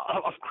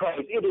of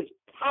Christ. It is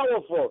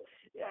powerful.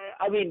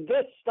 I mean,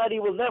 this study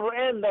will never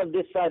end on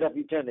this side of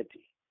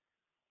eternity.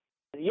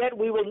 And yet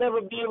we will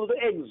never be able to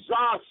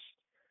exhaust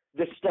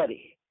the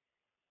study,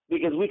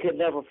 because we can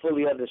never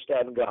fully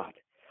understand God.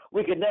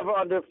 We can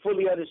never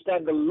fully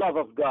understand the love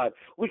of God.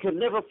 We can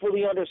never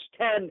fully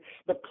understand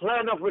the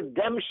plan of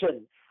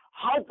redemption.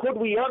 How could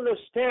we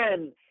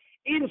understand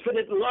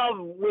infinite love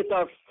with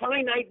our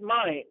finite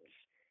minds?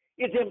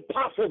 It's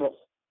impossible.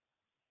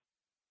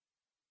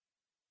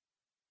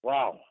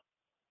 Wow.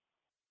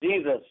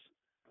 Jesus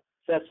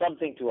says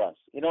something to us.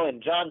 You know,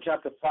 in John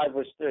chapter 5,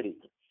 verse 30.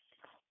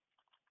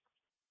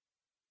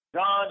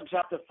 John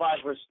chapter 5,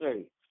 verse 30.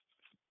 You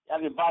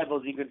have your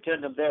Bibles, you can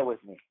turn them there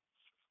with me.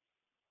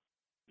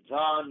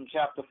 John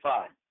chapter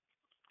 5,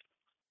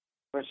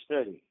 verse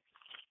 30.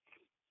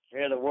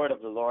 Hear the word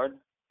of the Lord.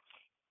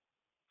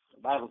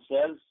 The Bible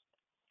says,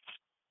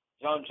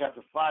 John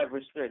chapter 5,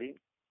 verse 30,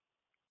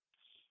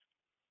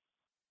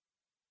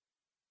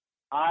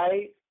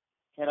 I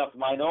can of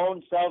mine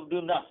own self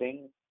do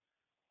nothing.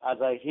 As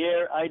I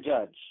hear, I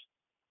judge,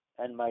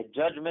 and my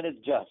judgment is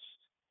just,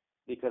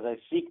 because I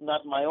seek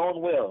not my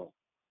own will,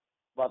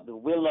 but the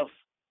will of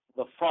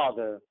the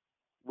Father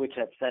which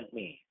hath sent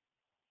me.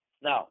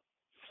 Now,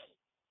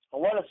 I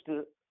want us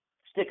to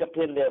stick a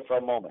pin there for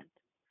a moment.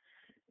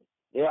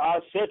 There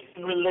are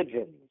certain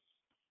religions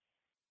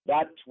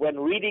that, when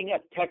reading a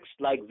text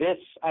like this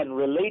and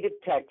related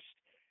text,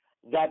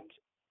 that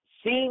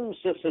seems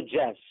to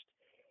suggest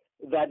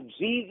that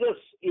Jesus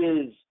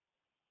is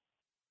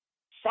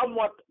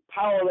somewhat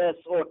powerless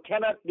or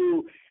cannot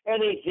do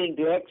anything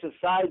to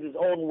exercise his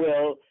own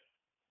will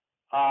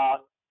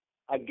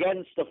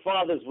against the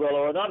Father's will,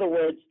 or in other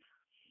words,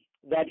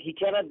 that he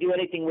cannot do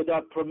anything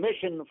without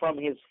permission from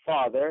his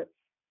Father.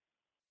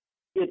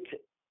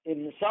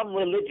 In some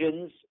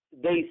religions,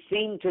 they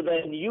seem to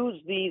then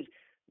use these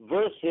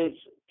verses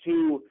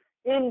to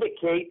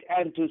indicate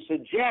and to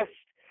suggest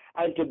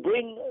and to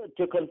bring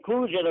to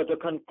conclusion or to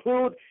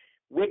conclude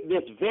with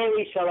this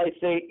very, shall I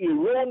say,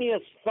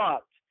 erroneous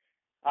thought,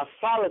 a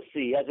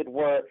fallacy, as it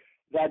were,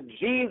 that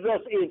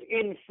Jesus is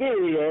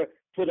inferior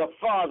to the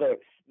Father,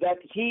 that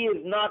he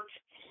is not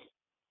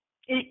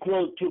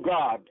equal to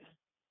God.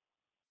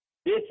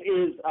 This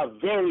is a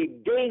very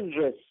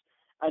dangerous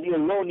and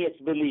erroneous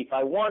belief.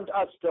 I want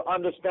us to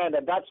understand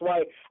that. That's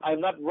why I'm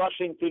not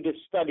rushing through this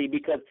study,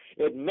 because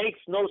it makes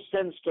no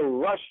sense to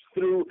rush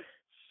through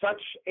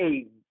such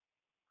a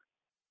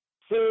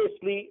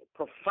seriously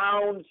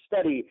profound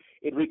study.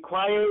 It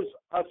requires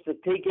us to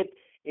take it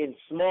in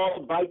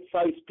small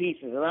bite-sized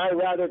pieces, and I'd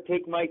rather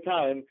take my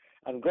time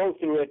and go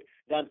through it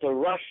than to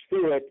rush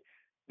through it,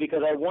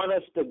 because I want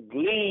us to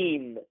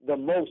glean the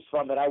most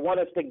from it. I want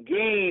us to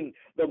gain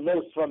the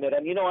most from it.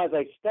 And as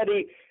I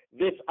study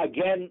this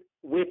again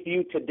with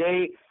you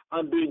today,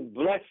 I'm being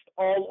blessed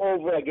all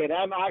over again.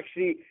 I'm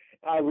actually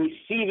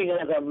receiving,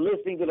 as I'm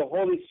listening to the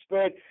Holy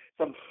Spirit,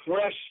 some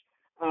fresh,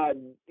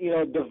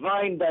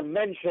 divine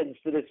dimensions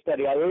to this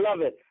study. I love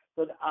it.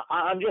 So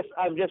I'm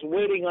just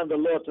waiting on the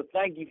Lord. So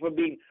thank you for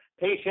being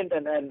patient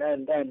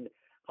and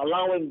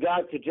allowing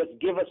God to just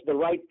give us the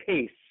right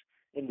pace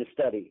in the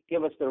study.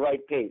 Give us the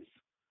right pace.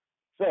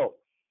 So,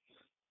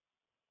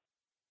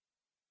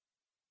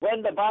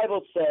 when the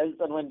Bible says,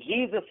 and when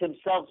Jesus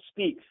himself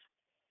speaks,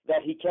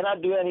 that he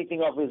cannot do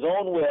anything of his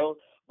own will,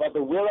 but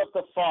the will of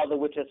the Father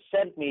which has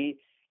sent me,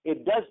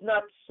 it does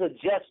not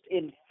suggest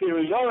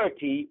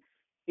inferiority.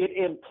 It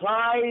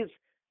implies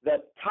the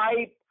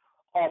type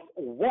of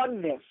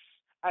oneness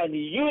and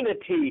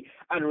unity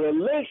and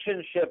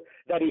relationship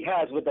that he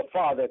has with the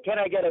Father. Can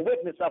I get a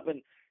witness up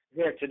in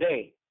here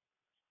today?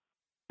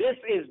 This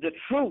is the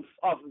truth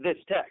of this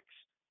text.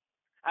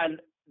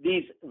 And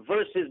these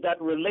verses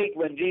that relate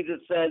when Jesus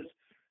says,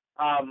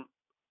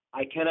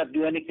 I cannot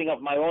do anything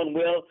of my own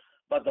will,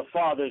 but the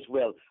Father's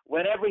will.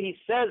 Whenever he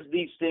says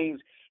these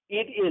things,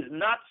 it is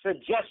not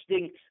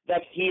suggesting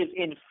that he is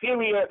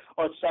inferior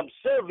or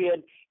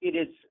subservient. It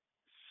is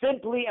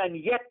simply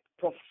and yet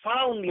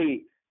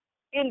profoundly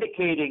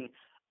indicating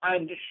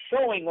and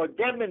showing or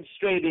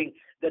demonstrating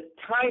the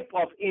type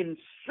of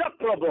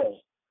inseparable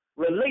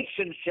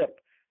relationship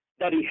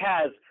that he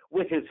has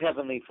with his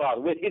heavenly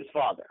Father, with his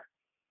Father.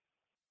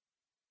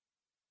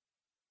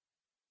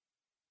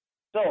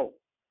 So,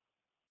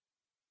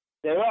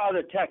 there are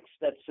other texts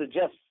that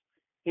suggest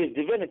his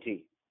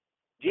divinity.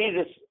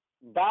 Jesus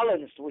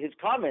balanced his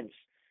comments.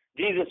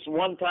 Jesus,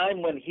 one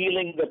time when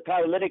healing the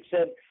paralytic,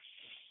 said,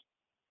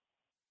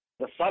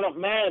 the Son of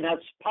Man has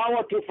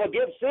power to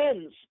forgive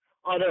sins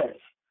on earth.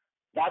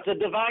 That's a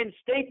divine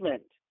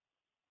statement.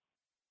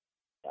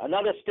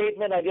 Another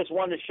statement I just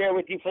want to share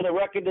with you for the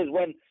record is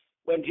when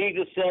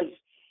Jesus says,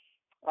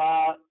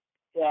 I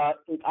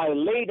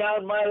lay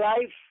down my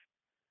life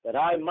that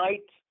I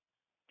might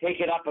take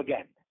it up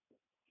again.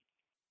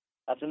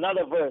 That's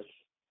another verse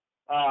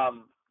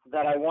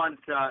that I want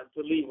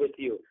to leave with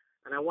you.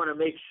 And I want to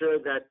make sure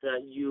that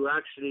you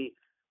actually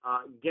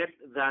get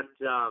that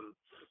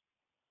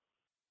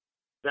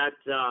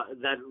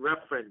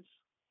reference.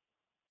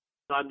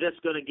 So I'm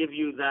just going to give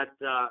you that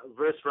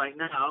verse right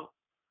now.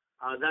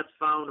 That's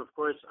found, of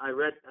course,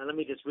 let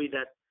me just read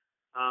that.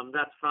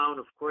 That's found,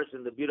 of course,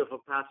 in the beautiful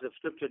passage of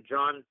Scripture,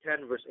 John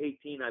 10, verse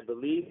 18, I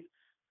believe.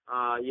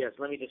 Yes,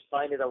 let me just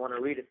find it. I want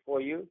to read it for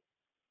you.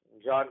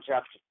 John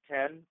chapter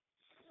 10,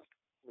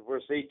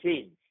 verse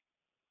 18.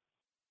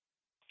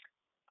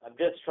 I'm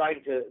just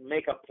trying to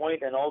make a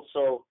point and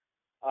also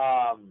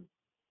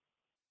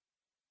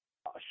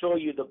show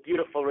you the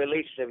beautiful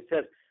relationship. It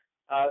says,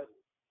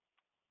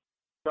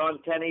 John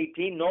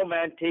 10:18, no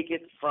man take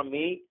it from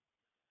me.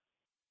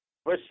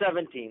 Verse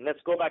 17, let's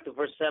go back to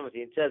verse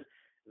 17. It says,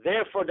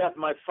 therefore doth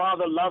my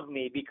Father love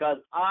me, because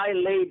I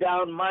lay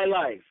down my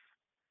life,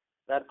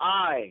 that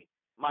I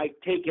might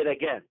take it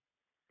again.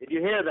 Did you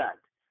hear that?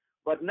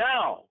 But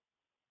now,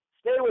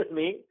 stay with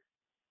me.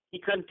 He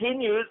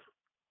continues.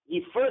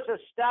 He first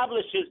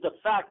establishes the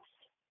fact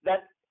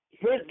that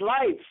his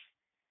life,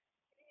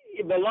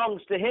 it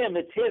belongs to him.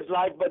 It's his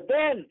life. But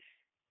then,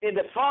 in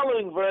the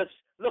following verse,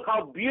 look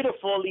how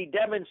beautiful he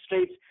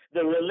demonstrates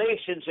the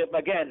relationship,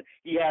 again,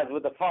 he has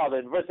with the Father.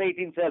 In verse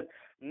 18 says,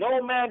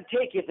 no man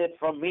taketh it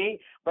from me,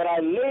 but I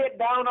lay it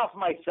down of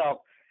myself.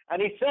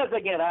 And he says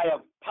again, I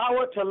have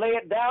power to lay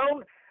it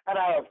down, and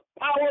I have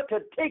power to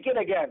take it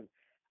again.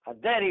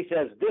 And then he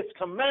says, this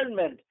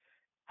commandment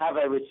have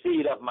I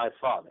received of my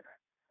Father.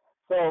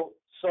 So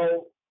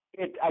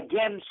it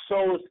again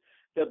shows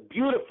the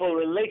beautiful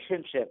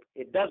relationship.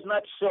 It does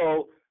not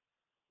show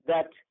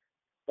that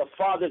the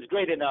Father is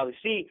greater. Now, you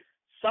see,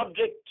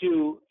 subject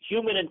to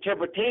human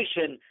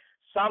interpretation,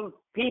 some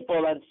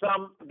people and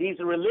these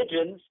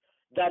religions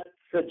that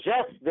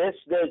suggest this,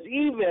 there's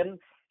even,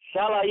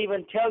 shall I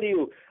even tell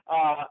you,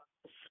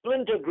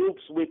 splinter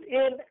groups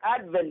within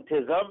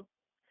Adventism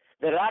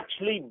that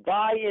actually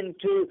buy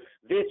into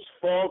this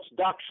false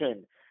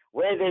doctrine,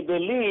 where they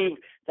believe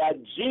that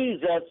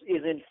Jesus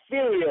is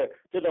inferior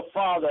to the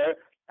Father,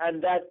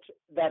 and that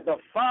the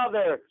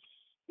Father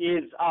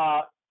is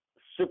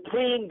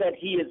supreme, that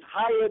he is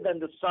higher than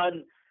the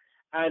sun,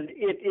 and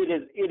it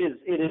is,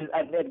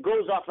 and it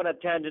goes off on a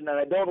tangent, and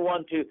I don't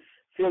want to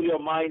fill your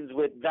minds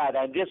with that.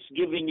 I'm just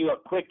giving you a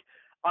quick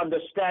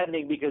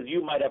understanding, because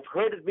you might have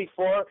heard it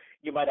before,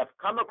 you might have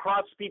come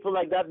across people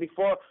like that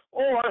before,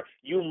 or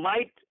you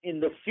might in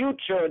the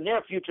future,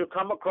 near future,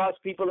 come across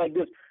people like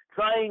this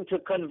trying to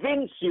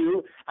convince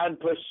you and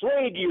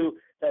persuade you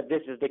that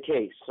this is the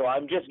case. So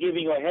I'm just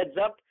giving you a heads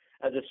up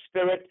as the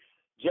Spirit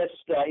just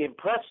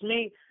impressed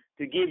me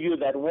to give you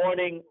that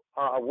warning,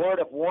 a word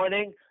of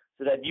warning,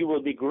 so that you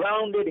will be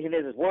grounded in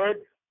His Word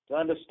to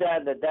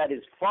understand that that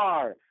is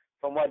far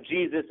from what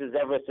Jesus is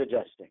ever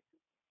suggesting.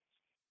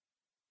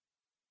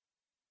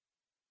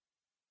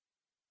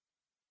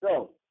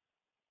 So,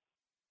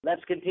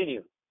 let's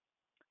continue.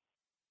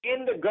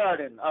 In the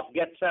Garden of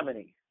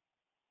Gethsemane,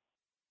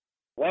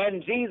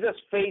 when Jesus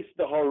faced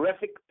the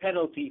horrific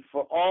penalty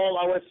for all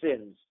our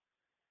sins,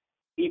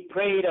 He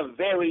prayed a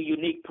very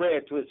unique prayer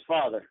to His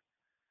Father.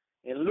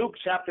 In Luke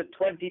chapter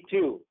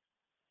 22,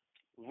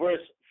 verse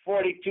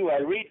 42, I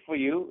read for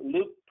you,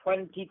 Luke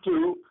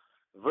 22,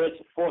 verse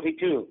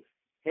 42.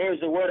 Here's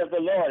the word of the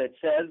Lord. It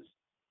says,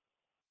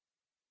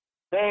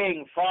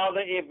 saying,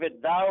 Father, if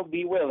it thou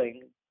be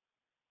willing,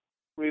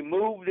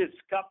 remove this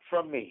cup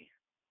from me.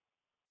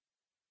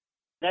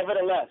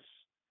 Nevertheless,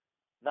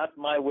 not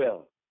my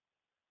will,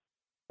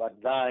 but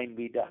thine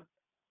be done.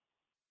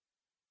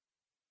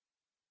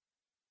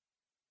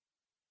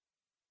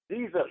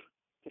 Jesus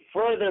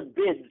further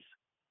bids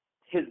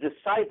His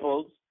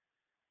disciples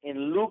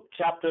in Luke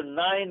chapter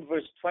 9,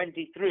 verse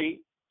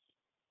 23,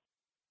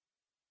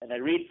 and I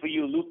read for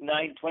you Luke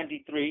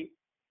 9:23,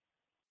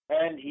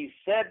 and He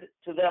said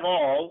to them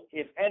all,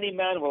 if any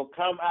man will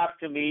come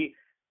after me,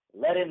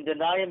 let him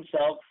deny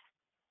himself,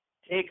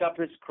 take up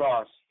his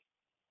cross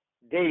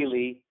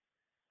daily,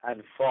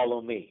 and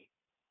follow me.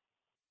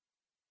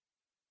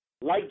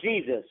 Like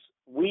Jesus,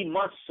 we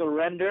must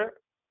surrender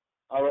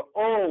our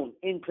own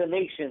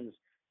inclinations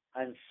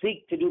and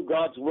seek to do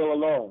God's will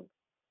alone.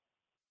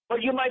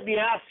 But you might be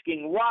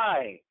asking,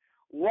 why?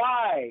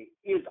 Why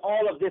is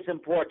all of this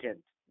important?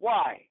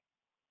 Why?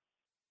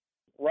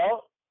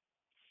 Well,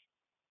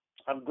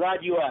 I'm glad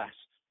you asked.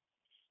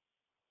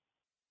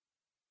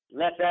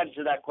 Let's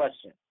answer that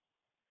question.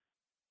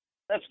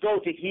 Let's go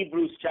to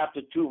Hebrews chapter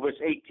 2, verse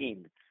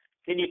 18.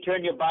 Can you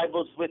turn your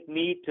Bibles with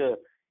me to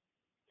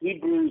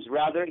Hebrews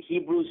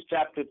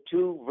chapter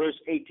 2, verse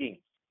 18.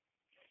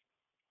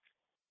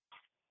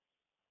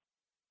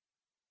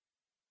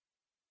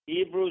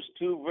 Hebrews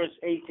 2, verse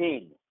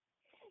 18.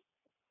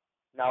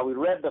 Now, we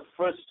read the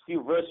first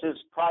few verses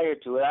prior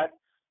to that.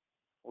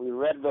 We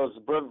read those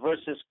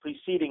verses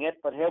preceding it,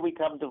 but here we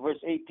come to verse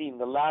 18,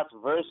 the last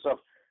verse of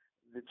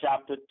the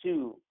chapter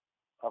 2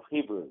 of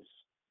Hebrews.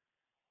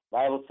 The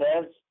Bible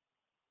says,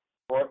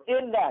 for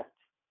in that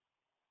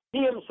He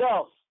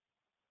Himself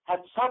had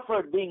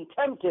suffered being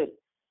tempted,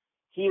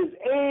 He is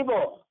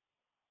able.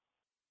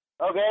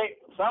 Okay,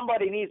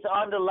 somebody needs to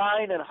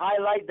underline and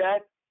highlight that.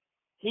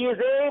 He is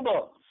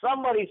able.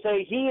 Somebody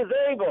say, He is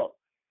able.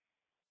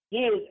 He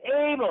is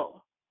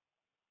able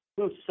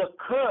to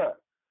succor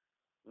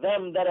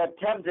them that are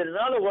tempted. In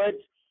other words,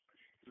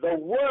 the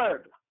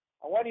word,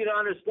 I want you to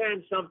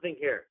understand something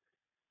here.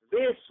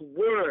 This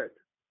word,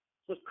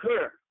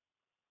 succor,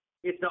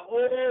 it's an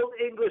old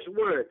English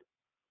word,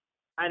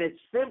 and it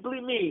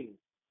simply means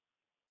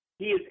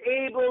He is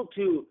able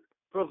to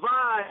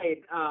provide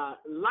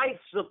life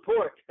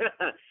support,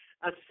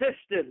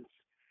 assistance,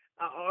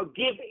 or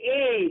give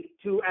aid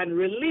to and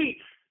relief.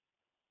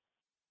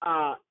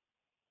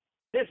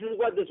 This is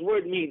what this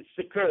word means,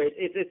 succor.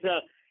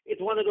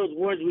 It's one of those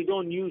words we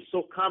don't use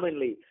so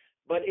commonly,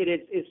 but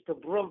it's to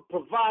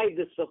provide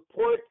the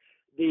support,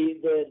 the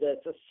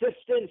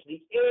assistance,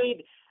 the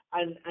aid,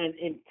 and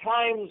in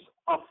times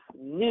of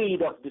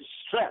need, of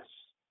distress.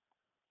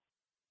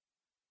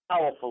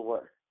 Powerful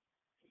word.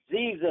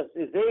 Jesus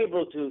is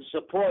able to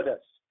support us,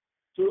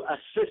 to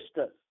assist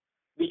us,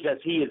 because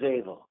He is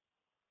able.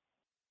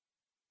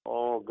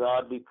 Oh,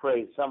 God be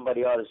praised.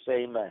 Somebody ought to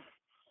say amen.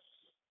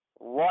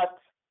 What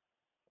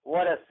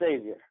a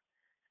Savior.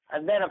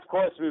 And then, of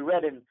course, we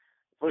read in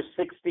verse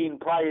 16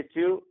 prior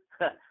to,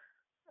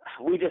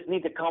 we just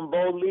need to come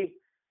boldly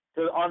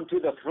unto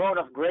the throne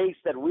of grace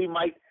that we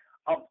might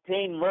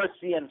obtain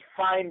mercy and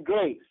find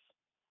grace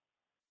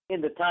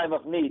in the time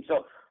of need.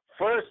 So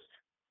first,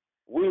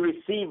 we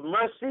receive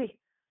mercy,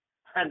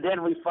 and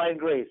then we find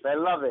grace. I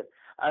love it.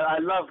 I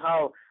love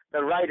how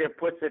the writer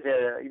puts it,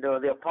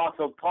 the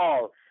Apostle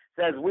Paul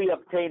says we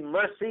obtain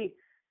mercy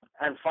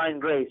and find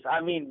grace.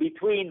 I mean,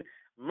 between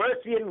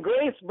mercy and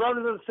grace,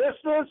 brothers and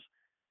sisters,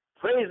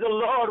 praise the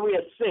Lord, we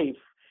are safe.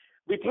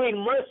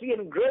 Between mercy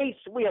and grace,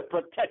 we are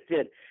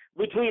protected.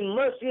 Between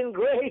mercy and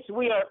grace,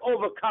 we are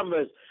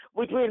overcomers.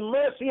 Between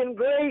mercy and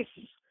grace,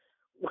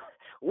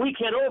 we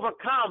can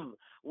overcome.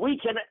 We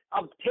can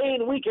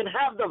obtain, we can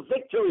have the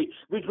victory.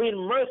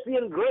 Between mercy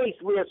and grace,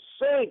 we are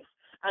safe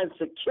and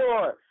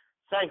secure.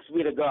 Thanks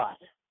be to God.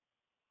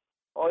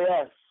 Oh,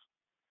 yes.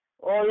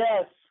 Oh,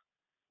 yes.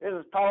 This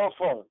is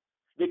powerful.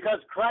 because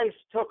Christ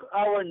took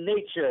our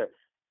nature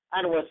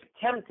and was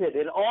tempted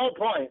in all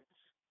points,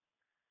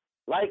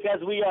 like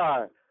as we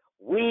are,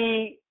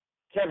 we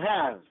can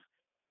have,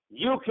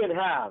 you can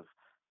have,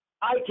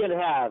 I can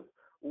have,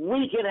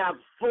 we can have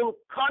full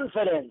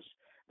confidence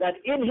that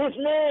in His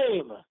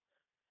name,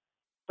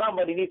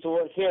 somebody needs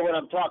to hear what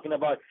I'm talking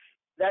about,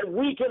 that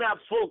we can have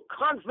full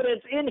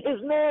confidence in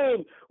His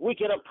name. We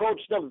can approach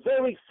the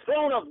very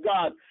throne of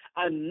God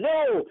and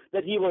know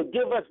that He will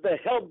give us the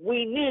help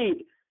we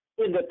need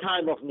in the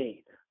time of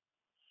need.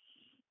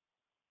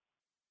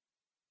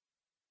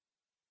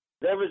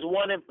 There is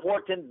one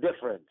important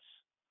difference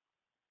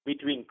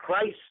between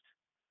Christ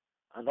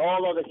and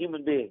all other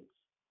human beings.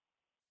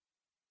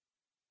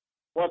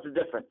 What's the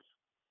difference?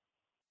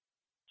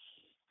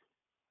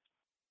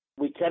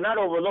 We cannot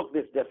overlook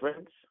this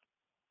difference,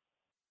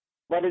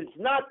 but it's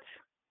not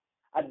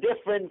a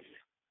difference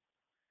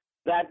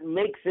that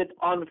makes it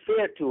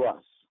unfair to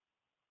us.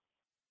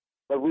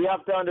 But we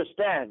have to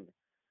understand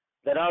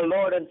that our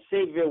Lord and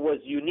Savior was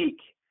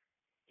unique.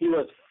 He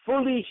was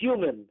fully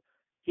human.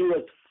 He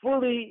was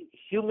fully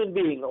human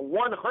being.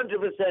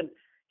 100%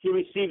 He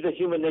received the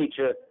human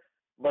nature,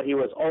 but He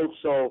was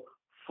also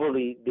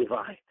fully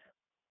divine.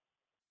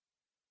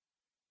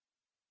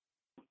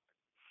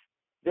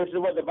 This is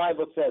what the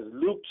Bible says.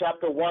 Luke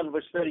chapter 1,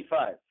 verse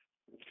 35.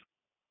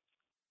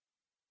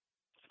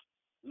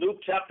 Luke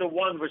chapter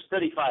 1, verse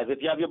 35. If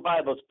you have your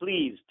Bibles,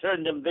 please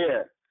turn them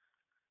there.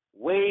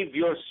 Wave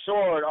your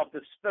sword of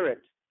the Spirit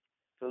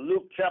to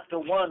Luke chapter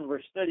 1,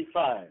 verse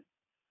 35.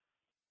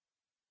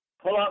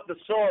 Pull out the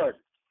sword.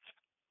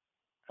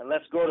 And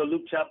let's go to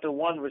Luke chapter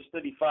 1, verse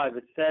 35.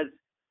 It says,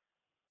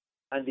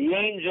 "And the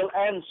angel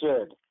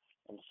answered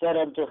and said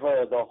unto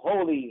her, The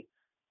Holy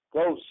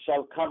Ghost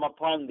shall come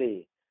upon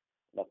thee.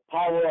 The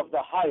power of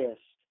the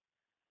highest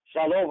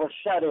shall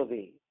overshadow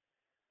thee.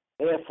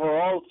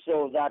 Therefore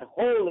also that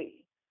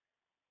holy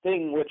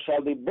thing which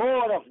shall be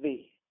born of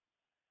thee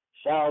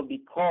shall be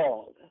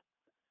called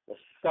the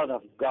Son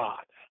of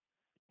God."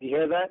 Do you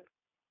hear that?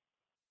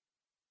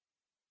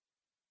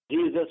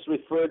 Jesus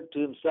referred to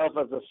Himself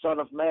as the Son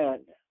of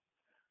Man.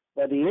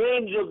 But the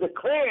angel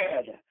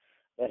declared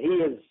that He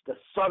is the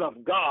Son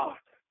of God.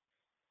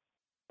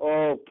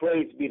 Oh,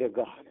 praise be to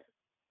God.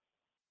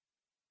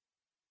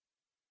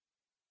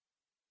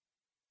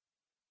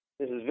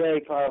 This is very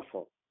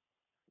powerful.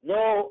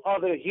 No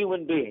other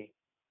human being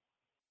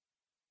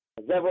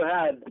has ever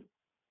had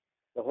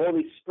the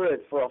Holy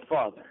Spirit for a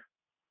father.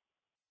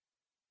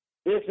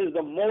 This is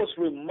the most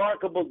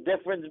remarkable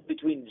difference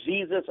between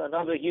Jesus and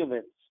other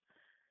humans.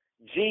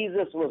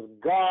 Jesus was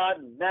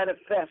God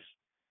manifest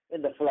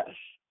in the flesh.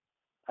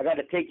 I got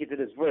to take you to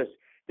this verse.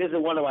 This is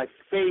one of my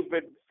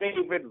favorite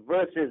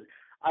verses.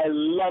 I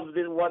love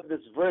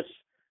this verse.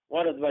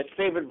 One of my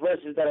favorite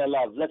verses that I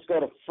love. Let's go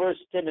to 1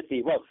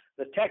 Timothy. Well,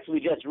 the text we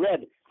just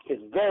read is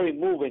very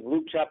moving.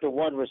 Luke chapter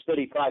 1, verse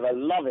 35. I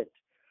love it.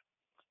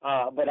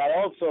 But I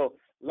also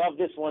love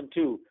this one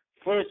too.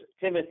 1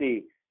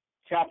 Timothy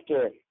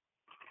chapter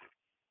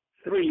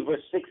 3,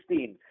 verse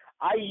 16.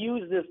 I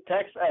use this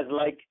text as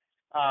like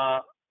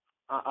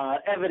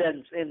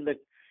evidence in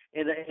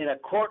a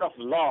court of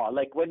law.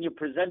 Like when you're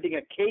presenting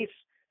a case.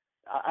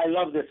 I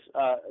love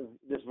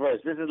this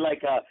verse. This is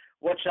like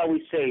what shall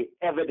we say,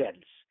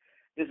 evidence.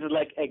 This is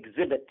like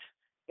exhibit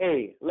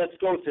A. Let's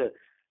go to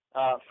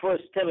 1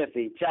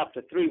 Timothy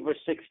chapter 3, verse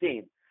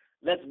 16.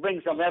 Let's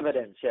bring some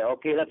evidence here,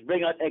 okay? Let's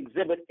bring out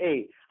exhibit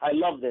A. I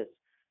love this.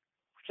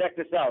 Check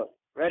this out.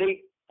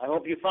 Ready? I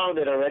hope you found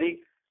it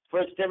already.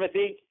 1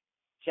 Timothy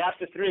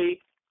chapter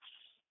 3,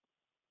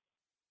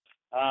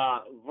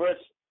 verse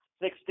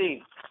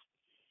 16.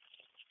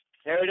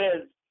 Here it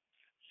is.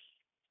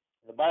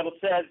 The Bible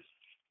says,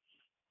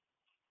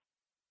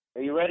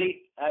 are you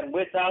ready? And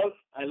without,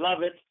 I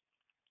love it,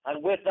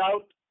 and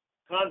without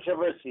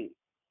controversy.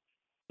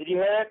 Did you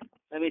hear it?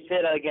 Let me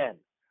say that again.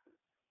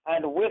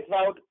 And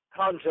without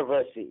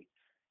controversy.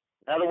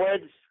 In other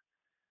words,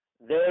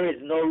 there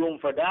is no room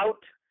for doubt.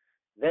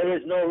 There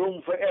is no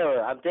room for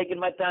error. I'm taking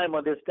my time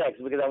on this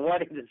text because I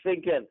want it to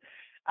sink in.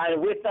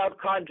 And without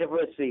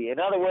controversy. In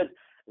other words,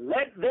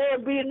 let there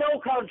be no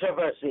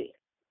controversy.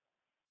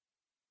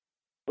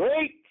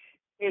 Great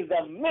is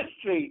the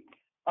mystery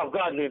of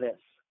godliness.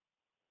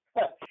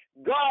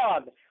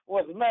 God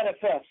was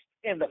manifest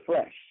in the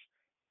flesh,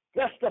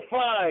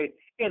 justified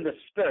in the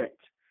spirit,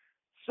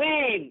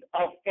 seen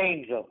of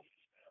angels,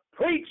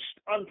 preached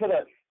unto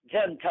the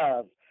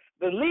Gentiles,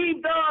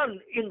 believed on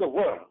in the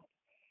world,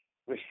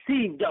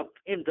 received up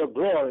into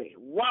glory.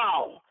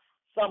 Wow!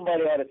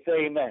 Somebody ought to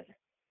say amen.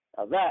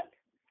 Now that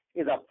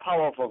is a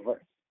powerful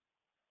verse.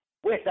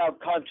 Without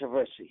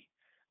controversy.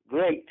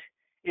 Great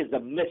is the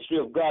mystery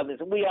of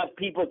godliness. We have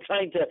people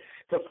trying to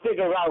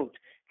figure out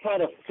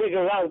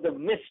the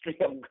mystery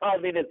of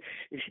godliness.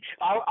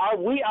 Are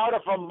we out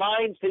of our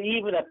minds to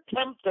even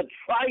attempt to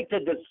try to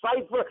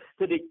decipher,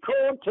 to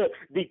decode, to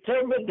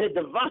determine the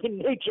divine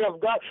nature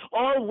of God?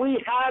 All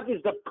we have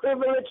is the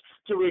privilege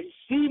to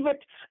receive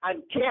it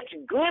and catch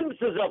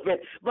glimpses of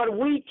it, but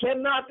we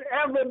cannot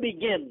ever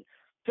begin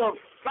to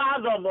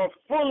fathom or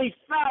fully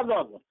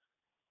fathom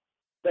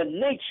the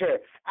nature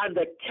and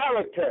the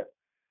character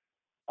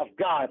of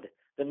God,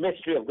 the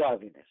mystery of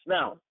godliness.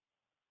 Now,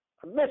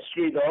 a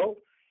mystery, though,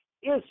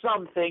 is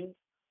something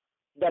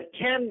that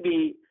can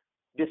be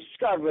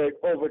discovered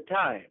over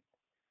time.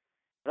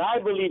 And I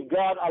believe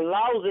God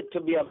allows it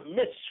to be a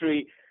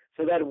mystery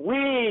so that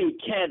we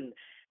can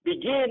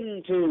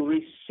begin to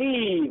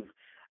receive,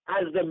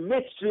 as the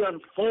mystery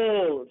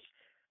unfolds,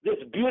 this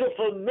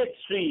beautiful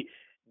mystery,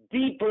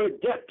 deeper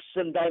depths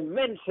and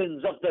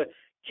dimensions of the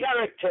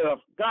character of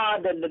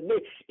God. And it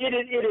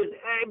is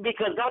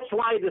because that's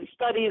why the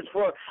study is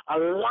for a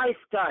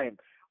lifetime.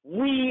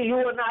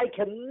 You and I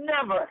can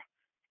never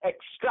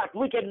extract.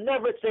 We can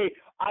never say,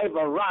 I've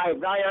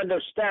arrived, I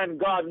understand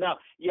God now.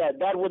 Yeah,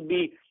 that would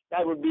be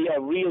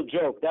a real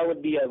joke. That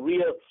would be a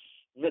real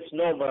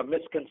misnomer, a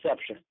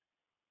misconception.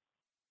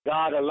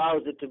 God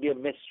allows it to be a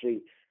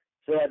mystery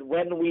so that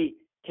when we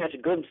catch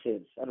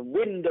glimpses and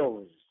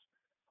windows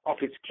of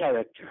His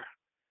character,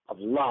 of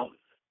love,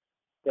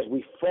 that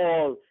we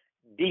fall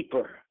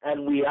deeper,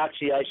 and we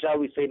actually, shall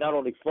we say, not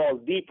only fall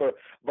deeper,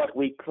 but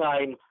we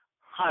climb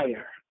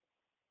higher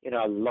in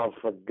our love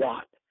for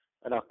God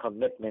and our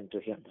commitment to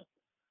Him.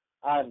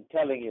 I'm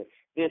telling you,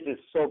 this is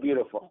so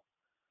beautiful.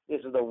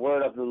 This is the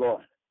word of the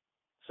Lord.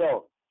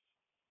 So,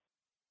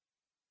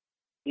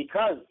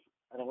 because,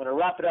 and I'm going to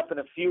wrap it up in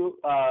a few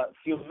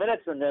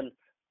minutes and then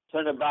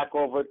turn it back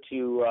over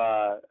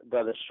to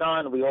Brother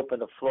Sean. We open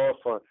the floor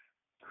for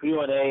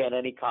Q&A and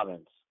any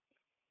comments.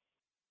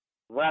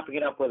 Wrapping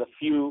it up with a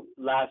few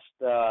last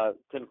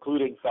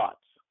concluding thoughts.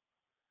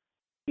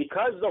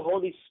 Because the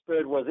Holy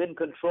Spirit was in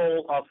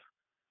control of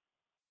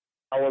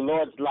our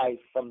Lord's life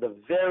from His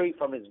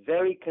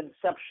very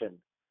conception,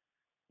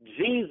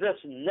 Jesus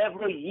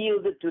never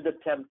yielded to the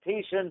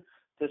temptation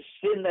to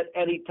sin at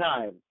any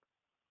time.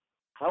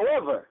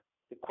 However,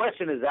 the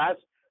question is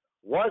asked,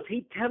 was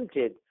He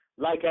tempted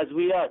like as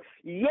we are?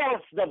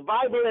 Yes, the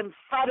Bible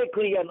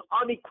emphatically and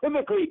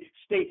unequivocally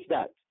states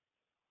that.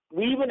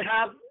 We even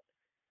have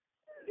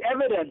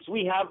evidence.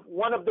 We have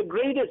one of the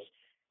greatest,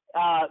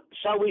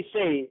 shall we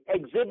say,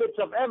 exhibits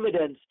of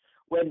evidence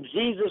when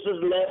Jesus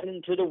was led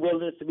into the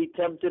wilderness to be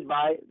tempted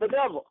by the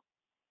devil.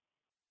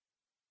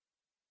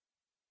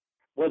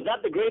 Was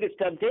that the greatest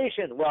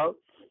temptation? Well,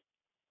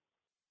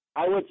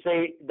 I would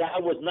say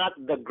that was not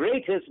the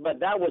greatest, but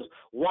that was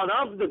one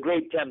of the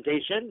great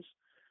temptations.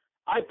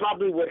 I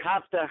probably would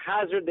have to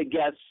hazard the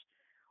guess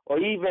or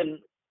even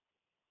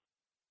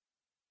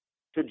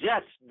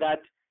suggest that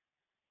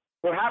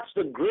perhaps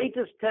the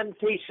greatest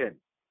temptation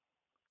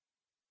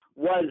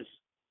was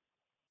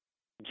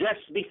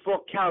just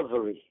before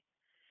Calvary,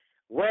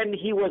 when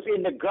He was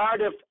in the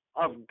Garden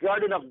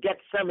of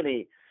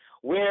Gethsemane,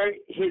 where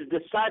His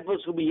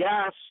disciples, who He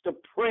asked to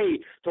pray,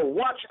 to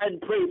watch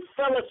and pray,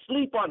 fell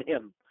asleep on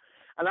Him.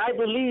 And I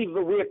believe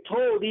we're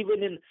told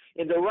even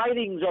in the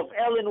writings of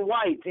Ellen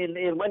White,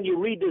 when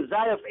you read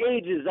Desire of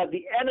Ages, that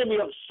the enemy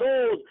of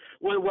souls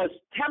was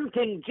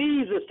tempting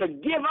Jesus to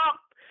give up,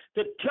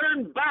 to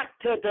turn back,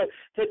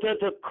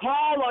 to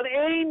call on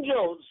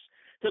angels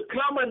to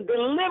come and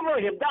deliver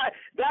Him.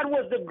 That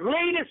was the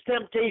greatest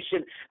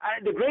temptation.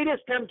 The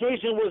greatest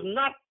temptation was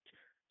not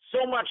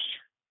so much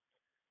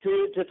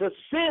to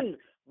sin,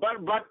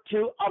 but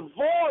to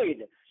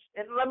avoid.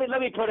 And let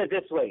me put it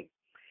this way: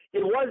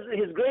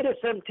 His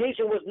greatest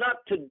temptation was not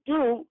to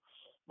do,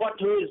 but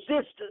to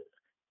resist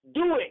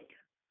doing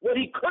what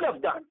He could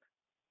have done.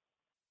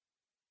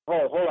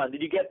 Oh, hold on.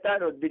 Did you get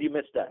that, or did you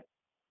miss that?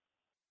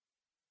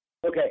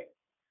 Okay.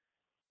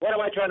 What am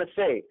I trying to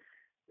say?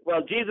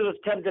 Well, Jesus was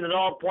tempted in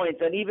all points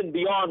and even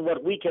beyond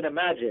what we can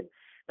imagine.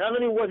 Not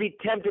only was He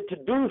tempted to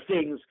do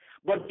things,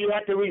 but He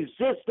had to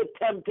resist the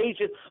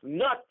temptation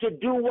not to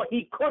do what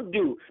He could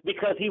do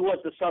because He was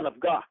the Son of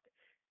God.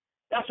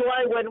 That's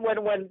why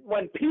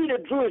when Peter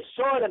drew his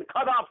sword and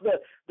cut off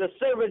the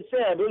servant's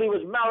ear, I believe it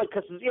was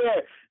Malchus's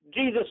ear,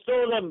 Jesus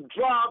told him,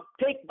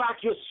 take back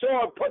your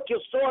sword, put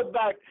your sword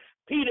back.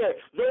 Peter,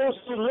 those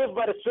who live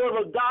by the sword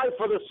will die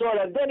for the sword.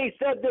 And then He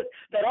said this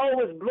that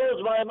always blows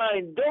my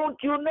mind. Don't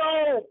you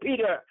know,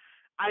 Peter,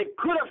 I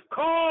could have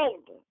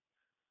called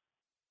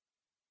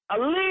a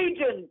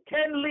legion,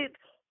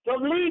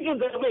 some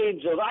legions of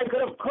angels. I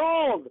could have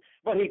called,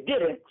 but He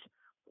didn't.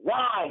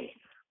 Why?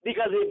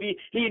 Because if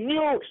he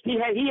knew he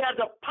had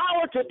the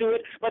power to do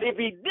it, but if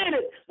He did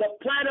it, the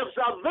plan of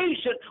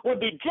salvation would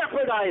be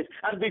jeopardized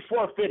and be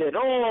forfeited.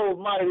 Oh,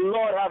 my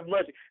Lord, have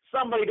mercy.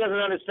 Somebody doesn't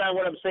understand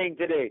what I'm saying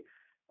today.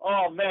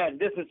 Oh, man,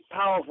 this is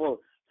powerful.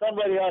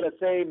 Somebody ought to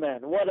say amen.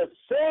 What a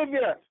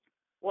Savior.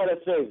 What a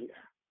Savior.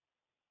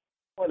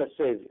 What a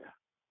Savior.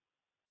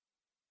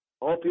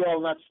 I hope you're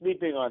all not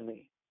sleeping on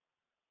me.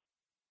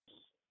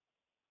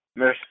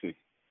 Mercy.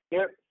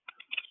 Here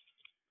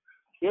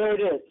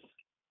it is.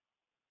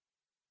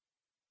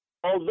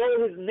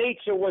 Although His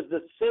nature was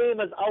the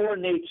same as our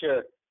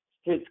nature,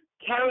 His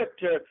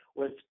character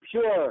was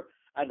pure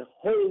and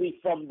holy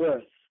from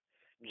birth.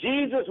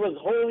 Jesus was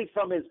holy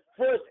from His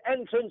first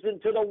entrance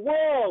into the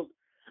world,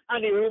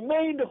 and He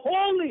remained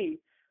holy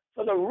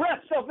for the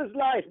rest of his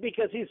life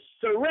because he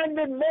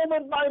surrendered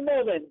moment by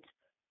moment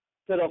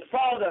to the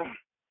Father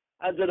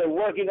and to the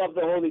working of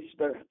the Holy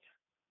Spirit.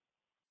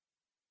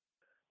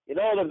 You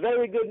know, the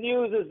very good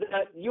news is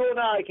that you and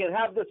I can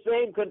have the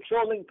same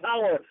controlling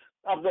power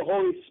of the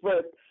Holy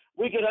Spirit.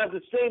 We can have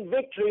the same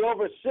victory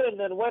over sin,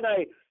 and when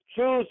I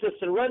choose to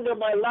surrender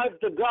my life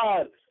to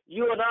God,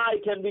 you and I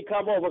can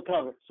become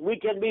overcomers. We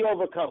can be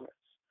overcomers.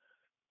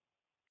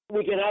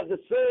 We can have the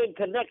same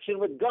connection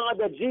with God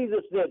that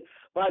Jesus did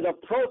by the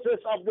process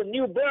of the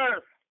new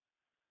birth.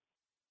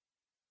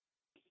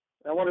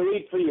 I want to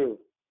read for you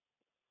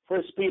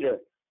 1 Peter,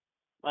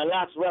 my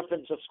last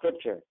reference of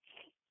Scripture.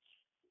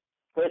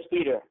 1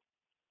 Peter,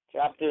 2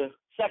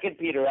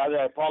 Peter,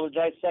 I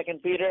apologize, 2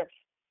 Peter.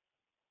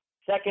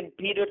 2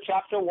 Peter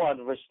chapter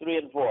 1, verse 3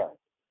 and 4.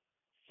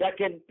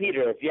 2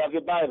 Peter, if you have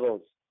your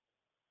Bibles,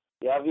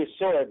 you have your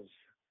swords,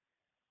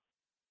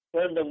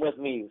 turn them with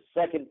me.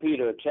 2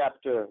 Peter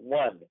chapter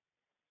 1,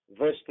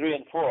 verse 3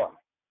 and 4.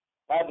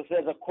 The Bible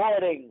says,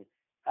 according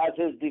as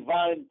his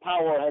divine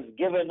power has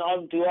given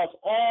unto us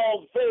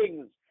all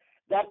things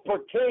that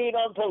pertain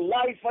unto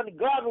life and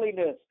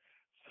godliness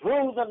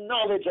through the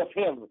knowledge of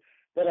him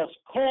that has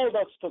called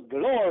us to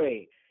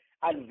glory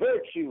and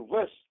virtue.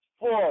 Verse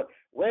 4,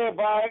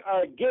 whereby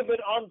are given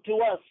unto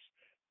us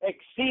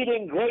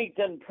exceeding great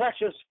and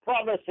precious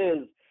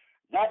promises,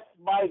 that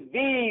by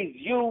these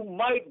you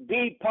might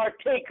be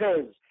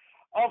partakers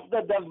of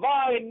the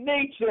divine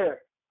nature,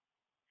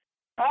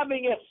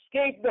 having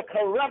escaped the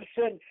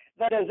corruption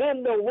that is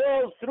in the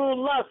world through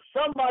lust.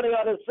 Somebody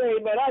ought to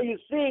say, man, are you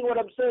seeing what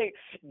I'm saying?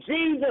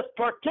 Jesus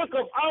partook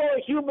of our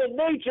human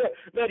nature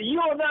that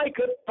you and I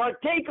could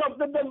partake of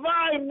the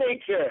divine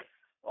nature.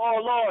 Oh,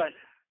 Lord.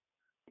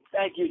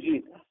 Thank you,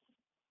 Jesus.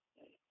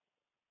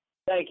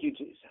 Thank you,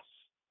 Jesus.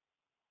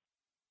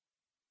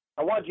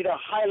 I want you to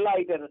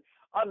highlight and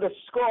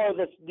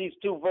underscore these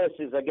two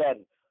verses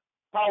again.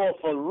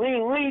 Powerful.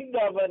 Reread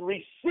them and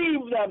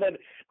receive them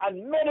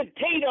and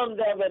meditate on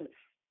them and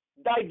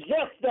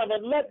digest them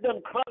and let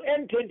them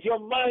enter into your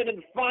mind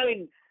and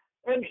find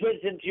entrance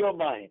into your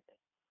mind.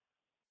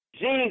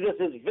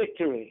 Jesus'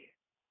 victory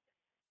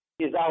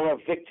is our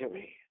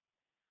victory.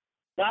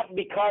 Not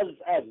because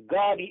as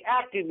God he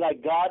acted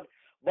like God,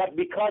 but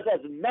because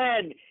as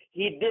man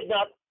he did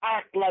not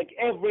act like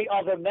every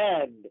other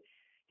man.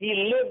 He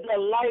lived a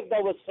life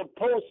that was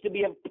supposed to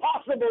be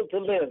impossible to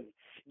live.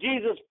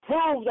 Jesus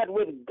proved that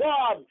with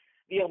God,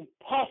 the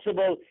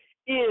impossible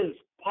is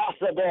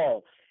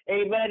possible.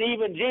 Amen.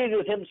 Even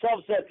Jesus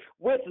himself said,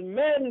 with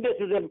men this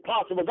is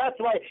impossible. That's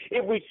why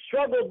if we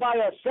struggle by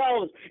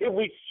ourselves, if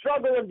we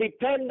struggle and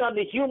depend on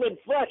the human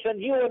flesh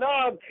and human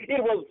arm,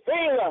 it will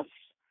fail us.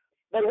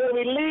 But when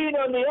we lean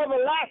on the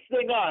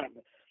everlasting arm,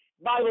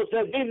 Bible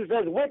says, Jesus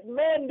says, with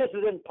men this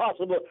is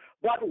impossible,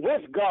 but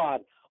with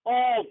God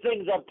all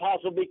things are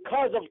possible.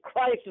 Because of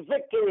Christ's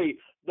victory,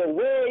 the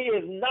way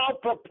is now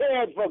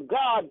prepared for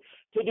God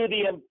to do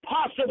the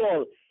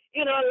impossible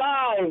in our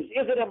lives.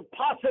 Is it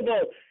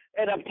impossible?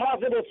 An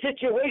impossible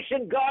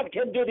situation, God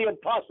can do the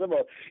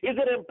impossible. Is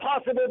it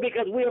impossible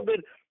because we have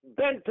been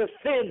bent to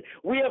sin?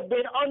 We have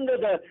been under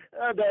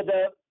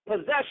the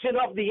possession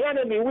of the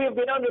enemy. We have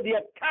been under the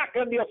attack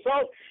and the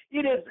assault.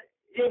 It is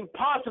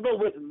impossible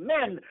with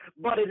men,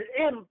 but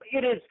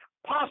it is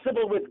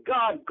possible with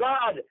God.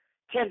 God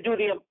can do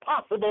the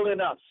impossible in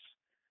us.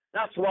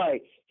 That's why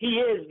he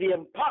is the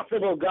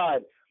impossible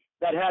God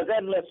that has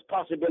endless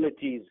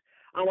possibilities.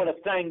 I want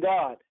to thank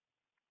God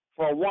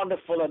for a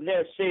wonderful and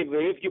near Savior.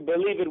 If you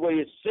believe it, will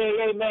you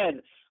say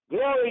amen?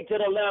 Glory to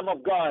the Lamb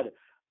of God.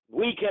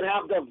 We can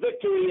have the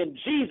victory in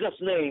Jesus'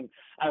 name,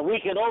 and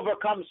we can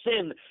overcome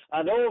sin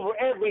and over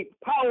every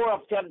power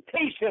of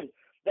temptation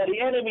that the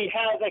enemy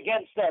has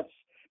against us.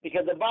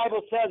 Because the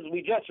Bible says,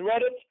 we just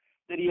read it,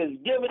 that he has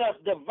given us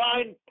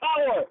divine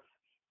power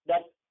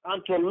that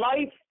unto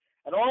life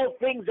and all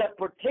things that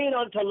pertain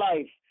unto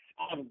life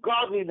and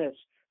godliness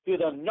through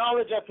the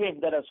knowledge of him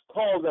that has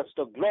called us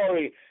to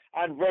glory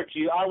and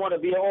virtue. I want to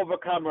be an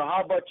overcomer.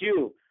 How about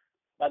you?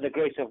 By the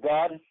grace of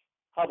God.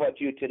 How about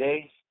you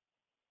today?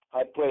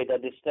 I pray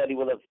that this study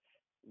will have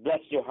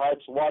blessed your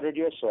hearts, watered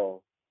your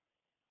soul,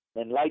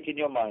 enlightened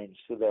your minds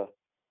through the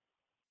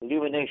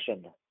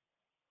illumination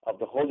of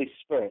the Holy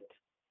Spirit,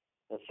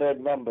 the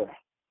third member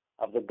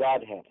of the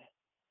Godhead.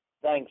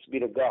 Thanks be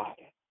to God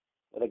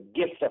for the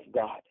gift of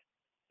God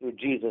through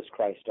Jesus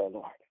Christ our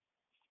Lord.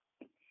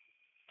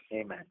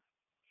 Amen.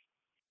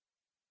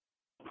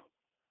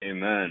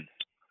 Amen.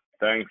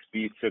 Thanks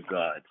be to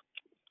God.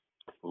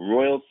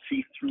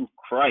 Royalty through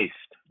Christ.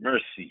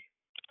 Mercy.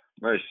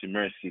 Mercy,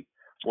 mercy.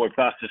 Boy,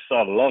 Pastor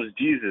Saul loves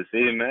Jesus.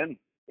 Amen.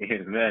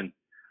 Amen.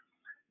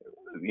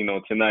 You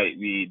know, tonight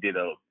we did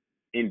a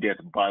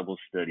in-depth Bible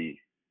study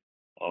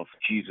of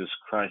Jesus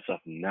Christ of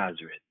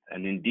Nazareth.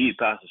 And indeed,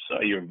 Pastor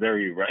Saul, you're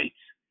very right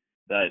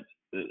that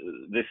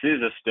this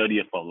is a study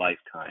of a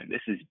lifetime.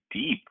 This is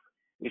deep.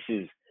 This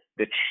is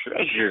the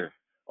treasure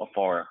of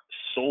our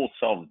soul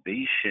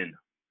salvation,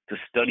 to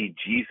study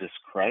Jesus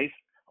Christ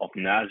of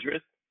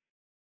Nazareth.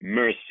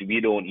 Mercy, we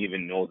don't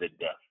even know the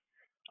depth.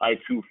 I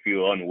too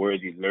feel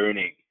unworthy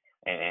learning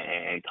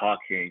and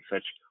talking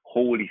such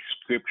holy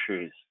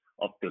scriptures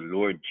of the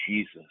Lord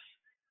Jesus.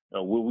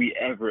 Will we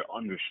ever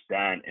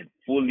understand and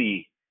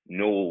fully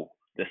know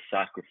the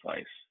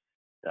sacrifice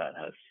that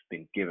has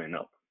been given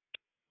up?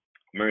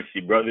 Mercy,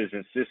 brothers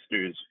and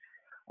sisters,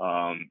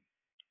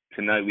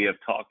 tonight we have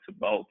talked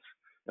about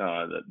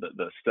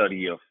the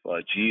study of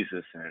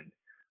Jesus and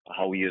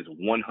how he is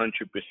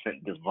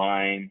 100%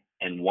 divine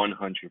and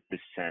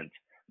 100%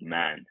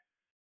 man.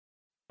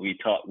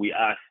 We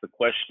asked the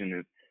question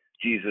if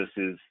Jesus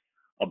is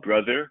a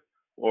brother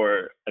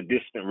or a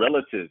distant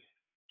relative.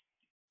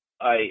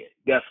 I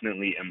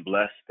definitely am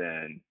blessed,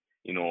 and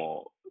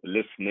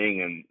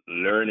listening and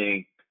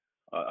learning.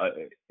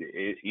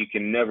 You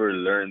can never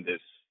learn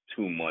this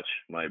too much,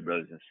 my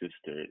brothers and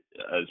sisters.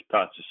 As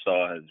Pastor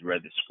Saul has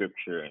read the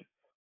scripture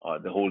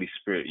and the Holy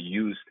Spirit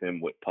used him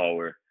with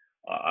power,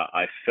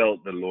 I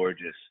felt the Lord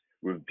just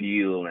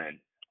reveal, and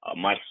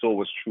my soul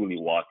was truly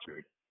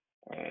watered.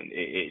 And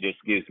it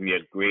just gives me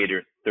a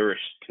greater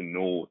thirst to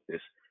know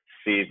this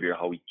Savior,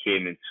 how he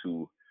came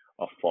into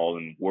a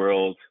fallen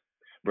world.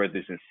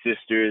 Brothers and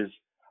sisters,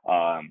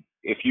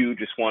 if you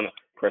just want to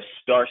press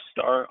star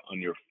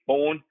on your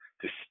phone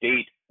to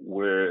state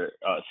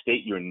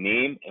your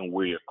name and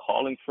where you're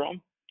calling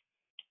from.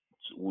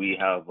 So we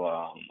have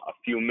a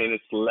few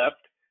minutes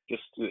left.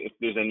 Just if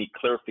there's any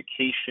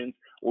clarifications,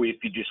 or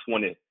if you just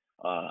want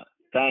to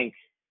thank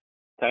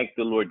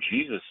the Lord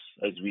Jesus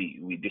as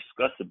we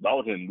discuss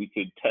about him, we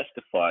could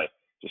testify.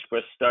 Just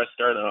press star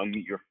and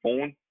unmute your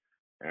phone,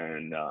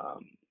 and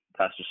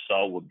Pastor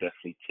Saul will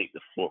definitely take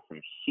the floor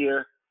from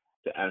here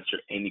to answer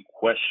any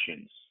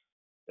questions.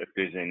 If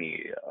there's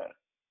any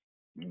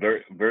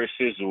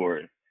verses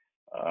or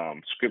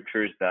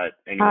scriptures that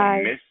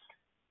anyone missed,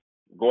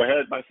 go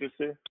ahead, my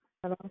sister.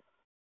 Hello.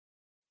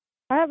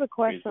 I have a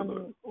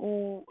question.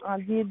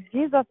 Did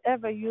Jesus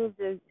ever use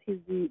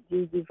his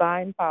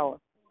divine power,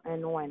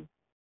 and when?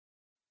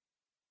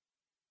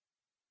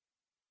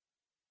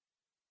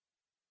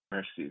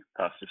 Mercy,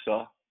 Pastor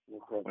Saul.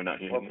 Okay. We're not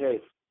hearing Okay.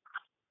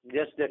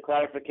 Just a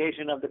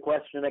clarification of the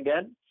question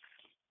again.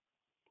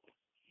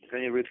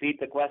 Can you repeat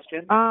the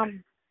question?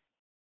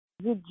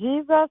 Did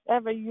Jesus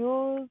ever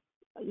use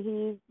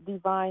his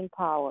divine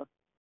power?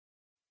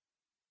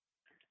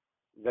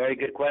 Very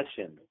good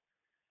question.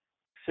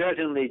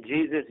 Certainly,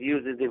 Jesus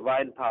uses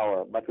divine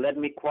power, but let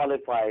me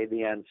qualify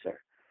the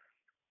answer.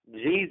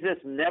 Jesus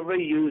never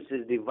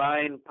uses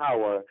divine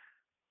power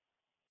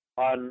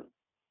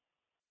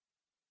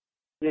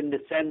in the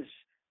sense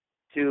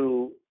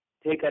to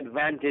take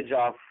advantage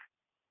of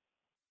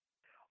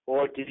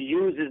or to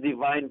use his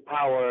divine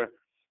power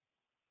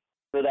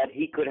so that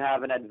he could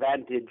have an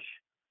advantage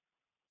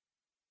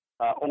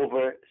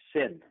over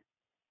sin.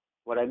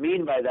 What I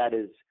mean by that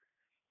is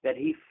that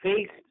he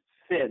faced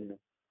sin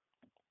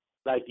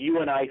like you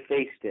and I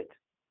faced it.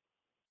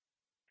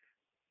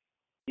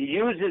 He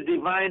uses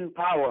divine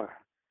power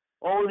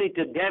only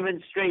to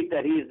demonstrate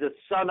that he is the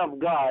Son of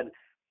God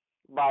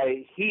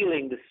by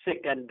healing the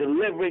sick and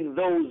delivering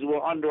those who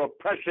are under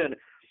oppression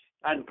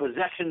and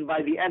possession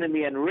by the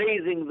enemy and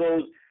raising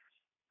those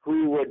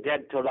who were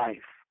dead to life.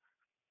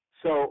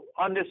 So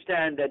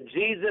understand that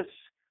Jesus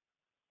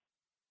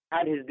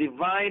had his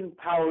divine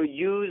power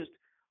used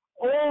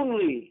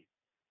only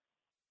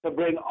to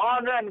bring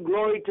honor and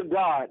glory to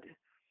God,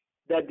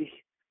 that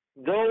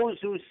those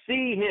who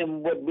see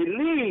him would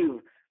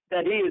believe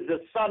that he is the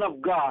Son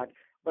of God,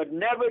 but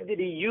never did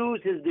he use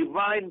his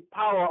divine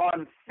power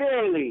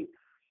unfairly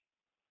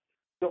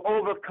to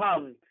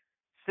overcome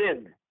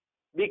sin.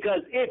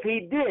 Because if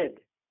he did,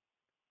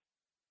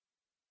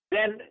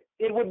 then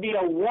it would be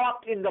a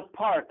walk in the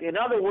park. In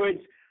other words,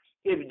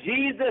 if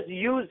Jesus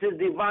used his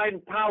divine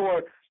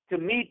power to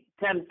meet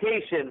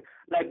temptation,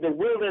 like the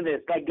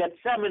wilderness, like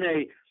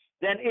Gethsemane,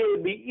 then it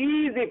would be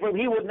easy for him.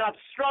 He would not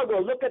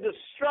struggle. Look at the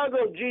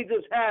struggle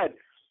Jesus had.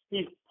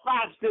 He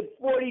fasted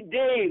 40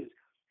 days.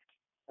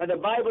 And the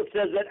Bible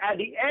says that at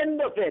the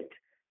end of it,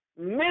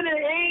 many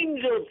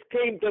angels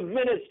came to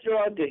minister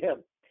unto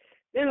him.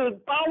 It was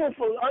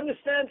powerful.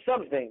 Understand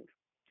something.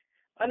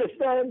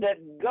 Understand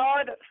that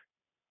God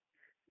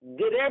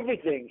did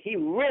everything. He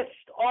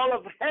risked all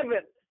of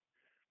heaven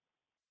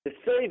to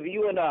save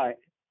you and I.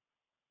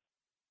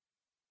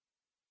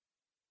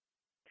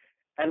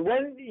 And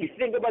when you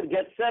think about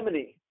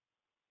Gethsemane,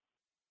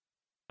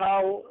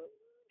 how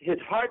his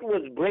heart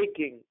was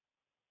breaking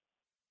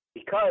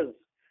because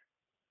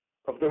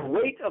of the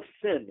weight of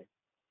sin,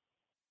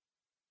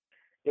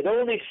 it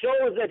only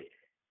shows that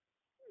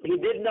he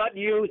did not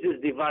use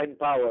his divine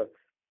power.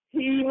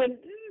 He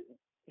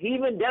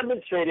even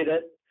demonstrated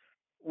it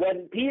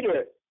when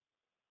Peter,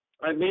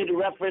 I made a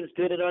reference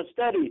to it in our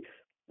study,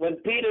 when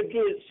Peter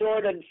drew his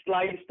sword and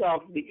sliced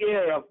off the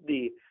ear of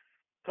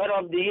cut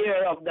off the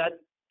ear of that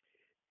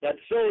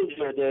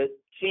soldier, the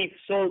chief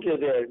soldier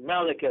there,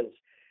 Malchus.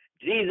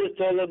 Jesus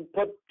told him,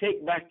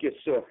 take back your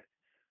sword.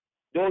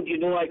 Don't you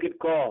know I could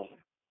call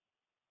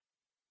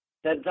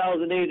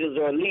 10,000 angels,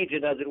 or a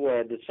legion, as it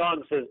were. The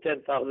song says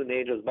 10,000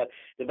 angels, but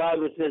the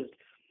Bible says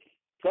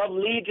from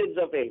legions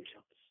of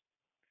angels.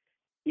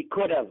 He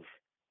could have,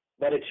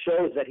 but it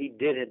shows that he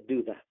didn't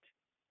do that.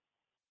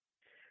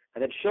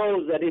 And it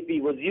shows that if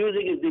he was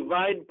using his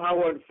divine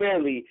power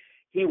unfairly,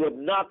 he would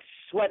not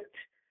sweat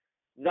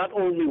not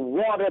only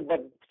water,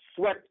 but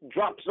sweat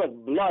drops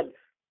of blood.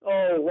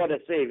 Oh, what a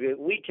Savior.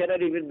 We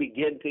cannot even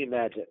begin to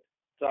imagine.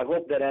 So I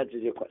hope that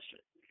answers your question.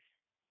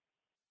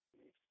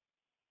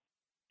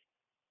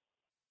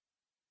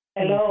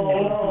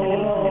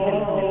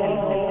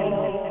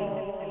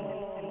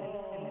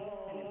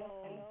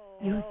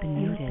 You have been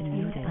muted.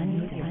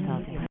 Unmute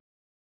yourself.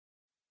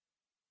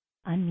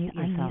 Unmute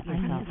yourself.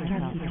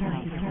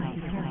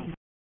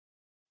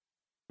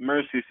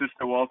 Mercy,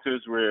 Sister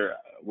Walters,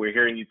 we're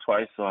hearing you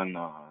twice on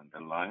the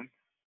line.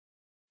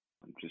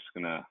 I'm just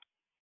gonna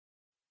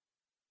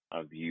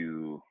have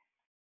you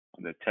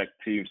on the tech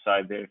team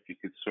side there, if you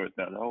could sort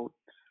that out.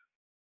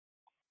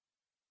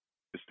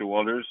 Sister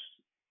Walters,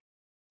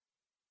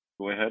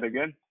 go ahead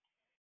again.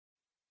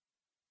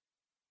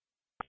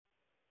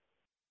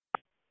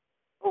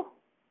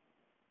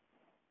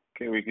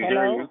 Okay, we can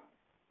hear you.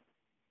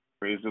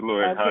 Praise the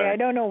Lord. Okay, Hi. I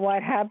don't know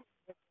what happened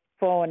with the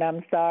phone.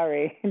 I'm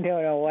sorry. I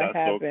don't know what That's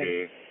happened.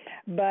 okay.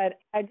 But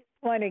I just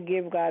want to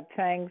give God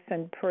thanks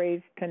and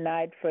praise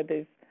tonight for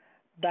this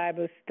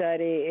Bible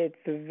study. It's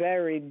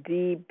very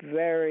deep,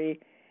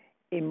 very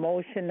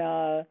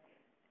emotional,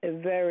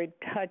 very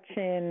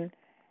touching,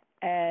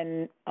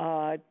 and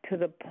to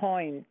the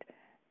point.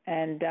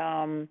 And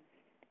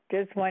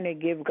just want to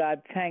give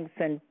God thanks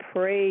and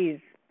praise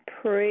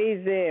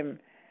Him,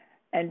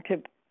 and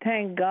to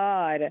thank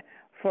God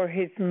for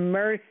His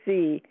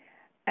mercy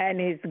and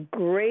His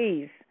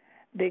grace,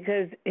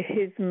 because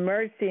His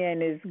mercy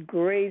and His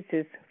grace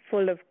is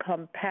full of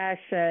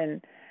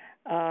compassion,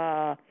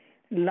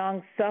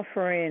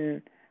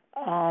 long-suffering,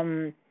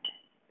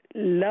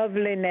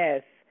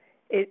 loveliness.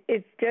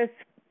 It's just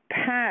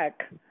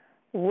packed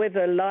with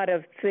a lot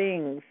of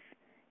things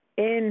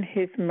in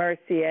His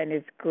mercy and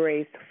His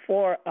grace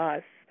for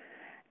us,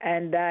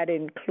 and that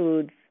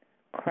includes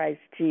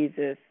Christ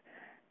Jesus.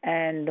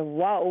 And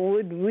what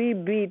would we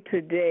be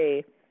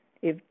today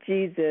if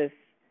Jesus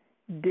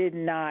did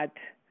not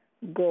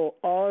go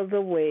all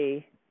the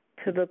way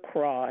to the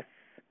cross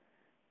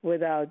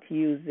without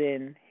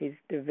using His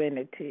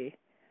divinity?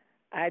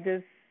 I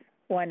just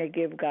want to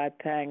give God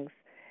thanks.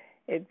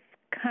 It's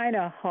kind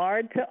of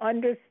hard to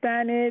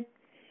understand it,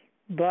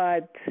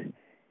 but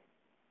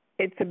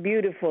it's a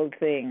beautiful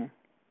thing.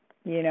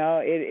 You know,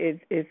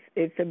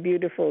 it's a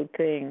beautiful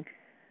thing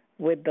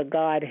with the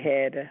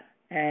Godhead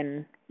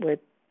and with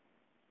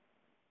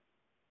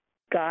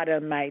God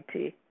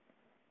Almighty.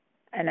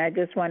 And I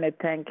just want to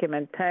thank him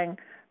and thank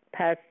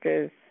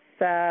Pastor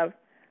Sav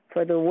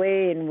for the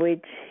way in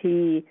which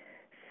he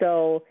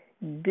so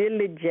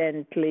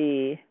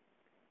diligently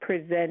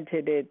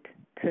presented it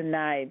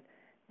tonight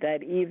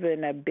that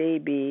even a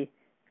baby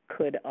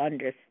could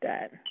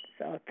understand.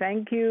 So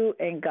thank you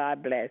and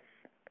God bless.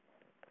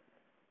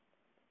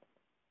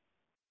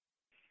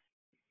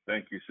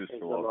 Thank you,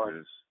 Sister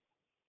Walters.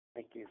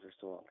 Thank you,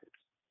 Sister Walters.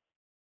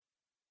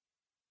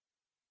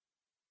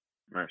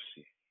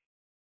 Mercy.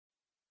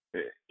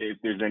 If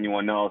there's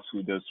anyone else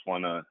who does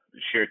want to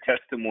share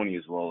testimony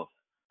as well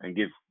and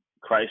give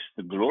Christ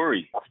the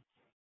glory,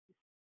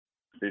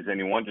 if there's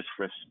anyone, just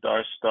press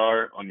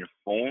star on your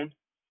phone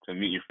to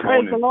mute your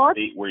phone and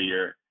state where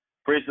you're.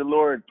 Praise the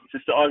Lord.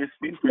 Sister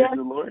Augustine, praise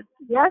the Lord.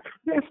 Yes,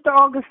 Sister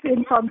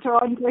Augustine from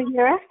Toronto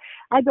here.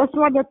 I just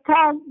want to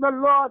thank the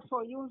Lord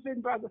for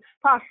using Brother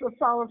Pastor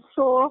Saul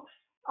so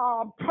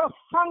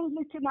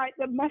profoundly tonight.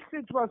 The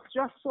message was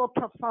just so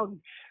profound.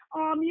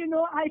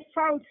 I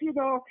felt, he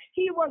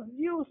was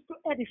used to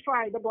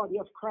edify the body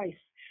of Christ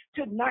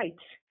tonight.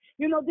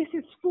 This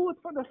is food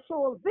for the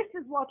soul. This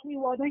is what we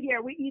want to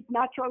hear. We eat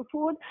natural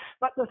food,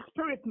 but the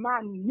spirit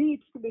man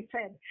needs to be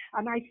fed.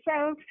 And I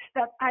felt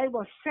that I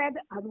was fed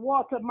and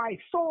water. My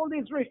soul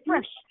is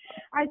refreshed.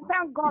 I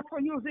thank God for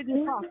using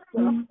you,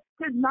 Pastor,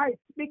 tonight,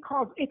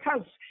 because it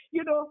has,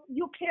 you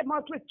came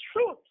out with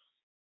truth.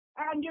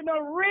 And,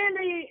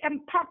 really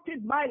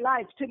impacted my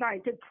life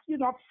tonight. It's,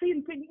 I've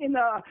seen things in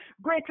a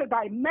greater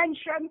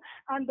dimension,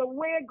 and the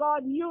way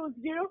God used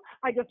you,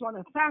 I just want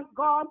to thank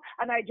God,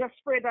 and I just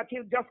pray that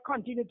He'll just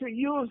continue to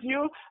use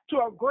you to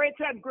a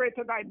greater and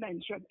greater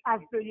dimension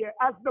as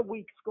the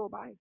weeks go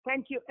by.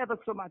 Thank you ever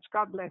so much.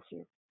 God bless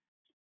you.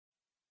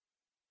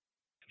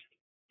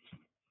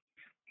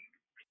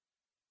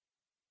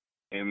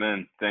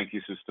 Amen. Thank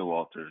you, Sister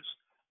Walters.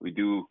 We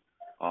do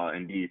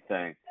indeed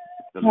thank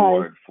the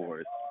Lord for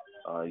it.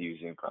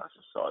 Using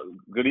classes. So,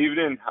 good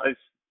evening.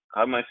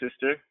 Hi, my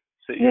sister.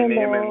 Say your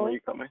name and where you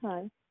coming.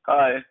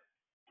 Hi.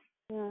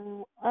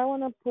 I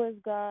want to praise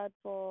God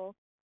for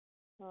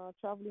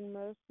traveling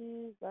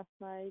mercies. Last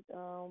night,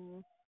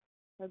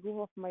 a group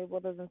of my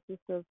brothers and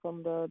sisters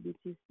from the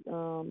BT,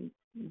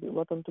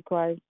 Welcome to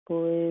Christ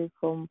parade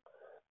for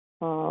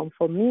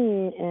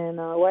me, and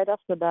right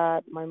after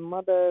that, my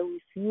mother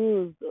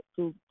refused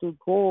to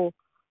go,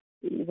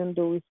 even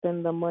though we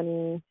spent the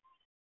money.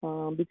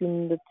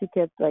 Between the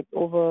tickets, like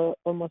over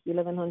almost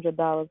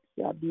 $1,100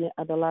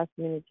 at the last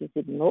minute, she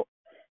said no.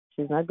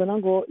 she's not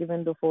gonna go,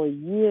 even though for a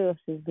year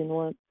she's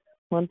been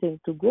wanting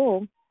to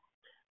go.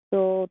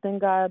 So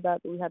thank God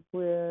that we had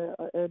prayer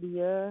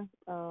earlier.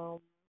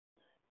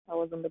 I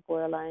was on the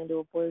prayer line. They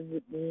were praying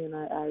with me, and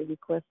I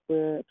request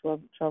prayer to have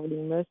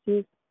traveling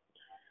mercies.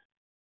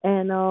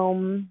 And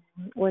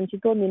when she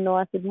told me no,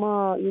 I said,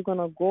 "Ma, you're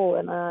gonna go."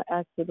 And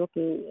I said,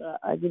 "Okay."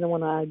 I didn't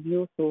want to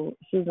argue, so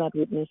she's not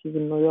with me. She's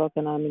in New York,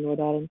 and I'm in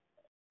Rhode Island.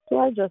 So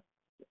I just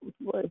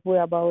pray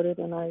about it,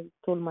 and I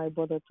told my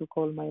brother to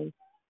call my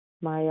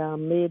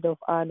maid of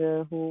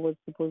honor who was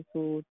supposed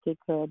to take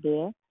her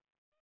there,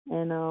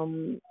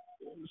 and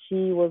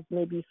she was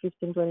maybe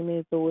 15, 20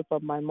 minutes away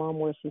from my mom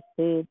where she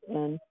stayed,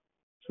 and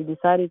she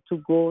decided to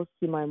go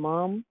see my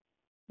mom,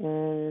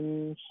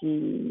 and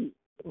she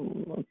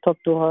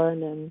talked to her,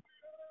 and then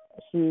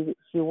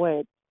she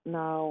went.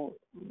 Now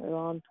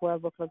around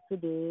 12 o'clock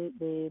today,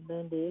 they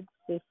landed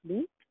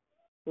safely.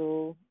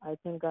 So I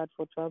thank God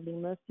for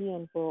traveling mercy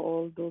and for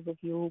all those of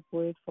you who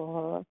prayed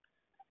for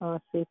her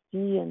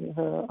safety and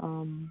her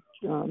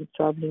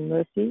traveling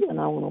mercy. And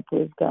I want to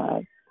praise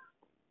God.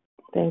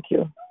 Thank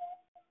you.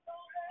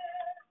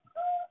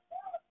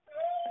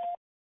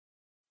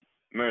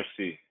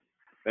 Mercy.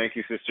 Thank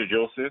you, Sister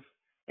Joseph.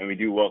 And we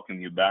do welcome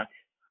you back.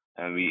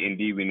 And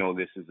we know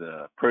this is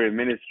a prayer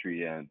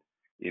ministry, and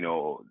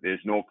there's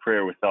no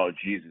prayer without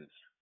Jesus.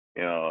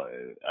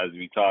 As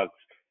we talked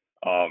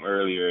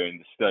earlier in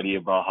the study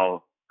about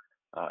how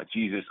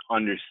Jesus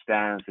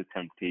understands the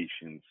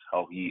temptations,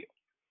 how he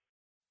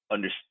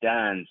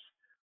understands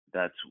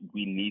that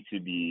we need to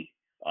be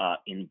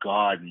in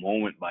God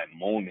moment by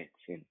moment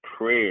in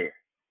prayer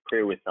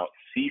without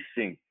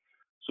ceasing.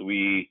 So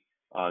we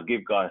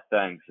give God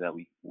thanks that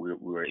we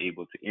were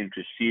able to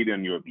intercede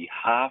on your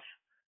behalf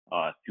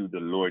through the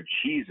Lord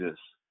Jesus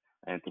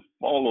and to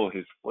follow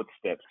his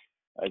footsteps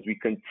as we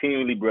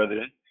continually,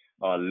 brethren,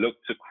 look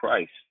to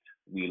Christ.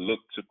 We look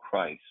to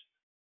Christ,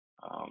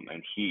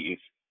 and he is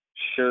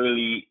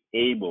surely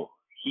able.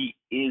 He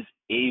is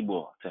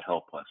able to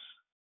help us.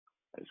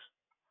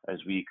 As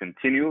we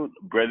continue,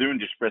 brethren,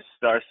 just press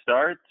star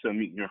to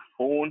unmute your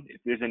phone. If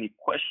there's any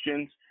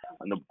questions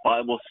on the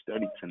Bible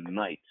study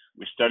tonight,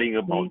 we're studying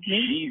about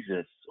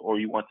Jesus, or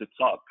you want to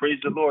talk. Praise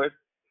the Lord.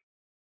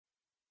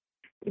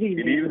 Good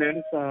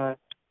evening.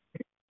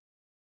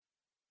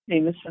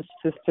 This is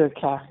Sister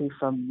Kathy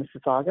from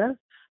Mississauga.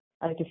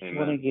 I just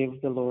want to give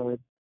the Lord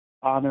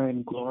honor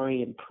and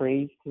glory and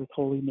praise to his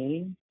holy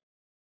name.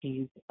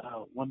 He's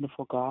a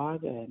wonderful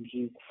God, and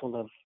he's full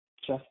of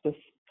justice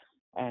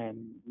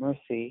and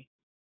mercy,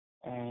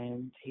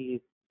 and he's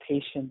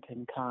patient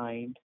and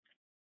kind.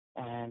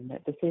 And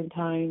at the same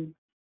time,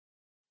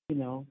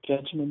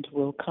 judgment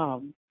will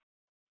come.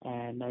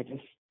 And I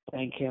just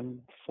thank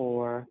him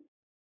for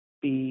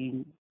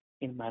being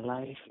in my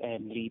life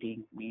and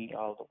leading me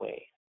all the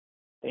way.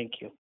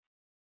 Thank you.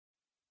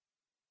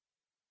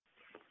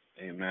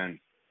 Amen.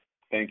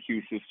 Thank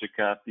you, Sister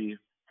Kathy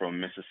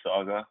from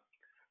Mississauga.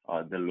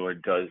 The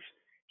Lord does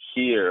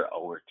hear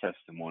our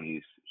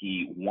testimonies.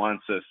 He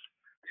wants us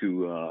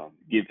to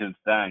give him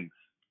thanks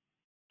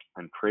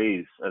and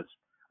praise. As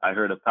I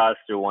heard a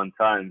pastor one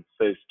time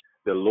says,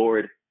 the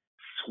Lord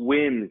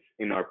swims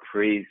in our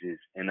praises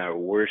and our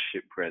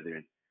worship,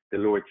 brethren. The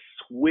Lord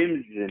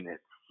swims in it.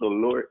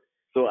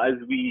 So as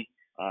we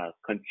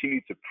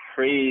continue to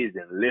praise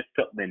and lift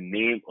up the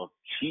name of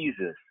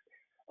Jesus,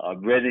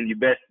 brethren, you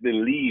best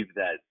believe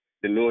that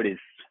the Lord is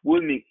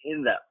swimming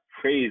in that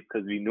praise,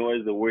 because we know,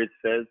 as the word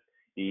says,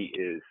 he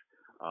is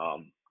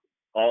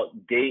all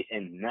day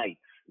and night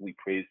we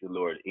praise the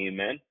Lord.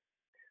 Amen.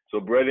 So,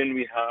 brethren,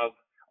 we have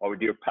our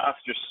dear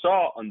Pastor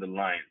Saul on the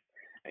line,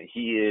 and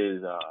he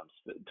is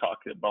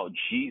talking about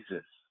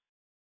Jesus.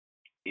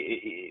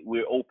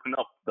 We're open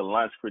up the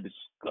lines for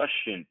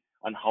discussion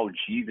on how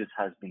Jesus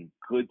has been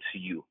good to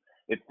you.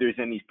 If there's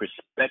any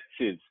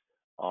perspectives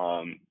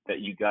that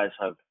you guys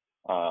have,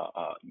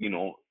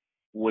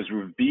 was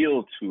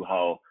revealed to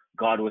how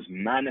God was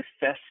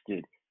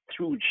manifested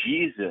through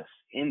Jesus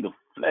in the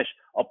flesh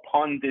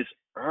upon this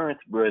earth,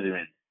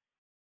 brethren,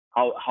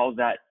 how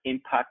that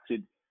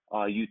impacted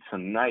you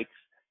tonight,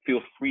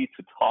 feel free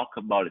to talk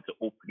about it, to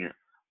open your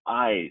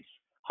eyes,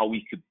 how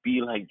we could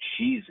be like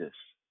Jesus,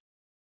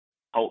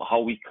 how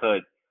we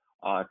could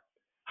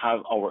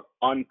have our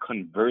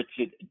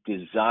unconverted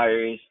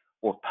desires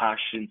or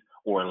passions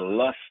or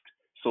lust,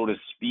 so to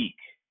speak,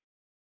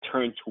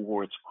 turn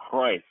towards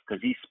Christ,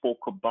 because he spoke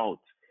about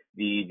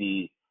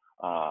the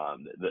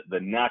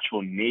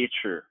natural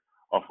nature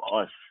of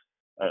us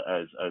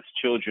as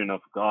children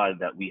of God,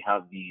 that we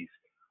have these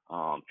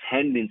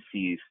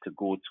tendencies to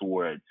go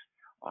towards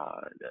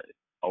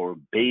our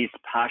base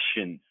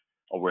passions,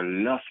 our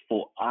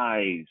lustful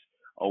eyes,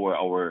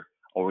 our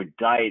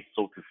diet,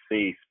 so to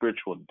say,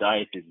 spiritual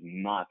diet is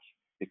not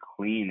the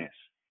cleanest.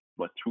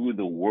 But through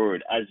the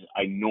word, as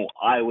I know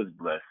I was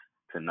blessed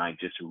tonight,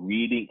 just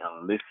reading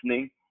and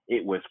listening,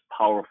 it was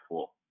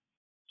powerful.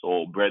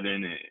 So,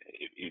 brethren,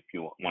 if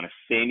you want to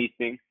say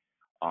anything,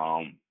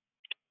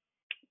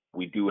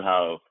 we do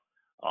have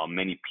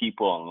many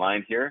people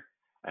online here,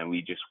 and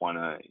we just want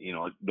to,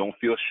 don't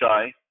feel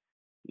shy.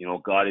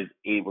 God is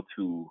able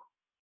to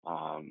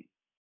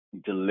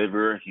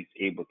deliver. He's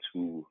able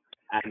to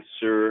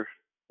answer.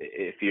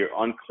 If you're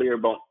unclear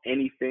about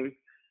anything,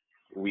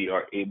 we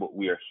are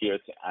here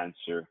to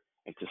answer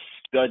and to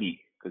study,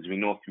 because we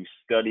know through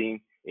studying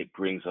it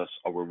brings us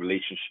our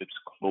relationships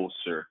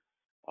closer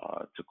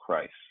to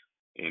Christ.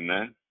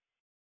 Amen.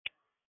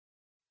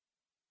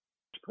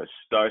 Press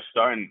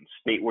star and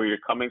state where you're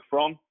coming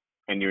from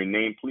and your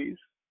name, please.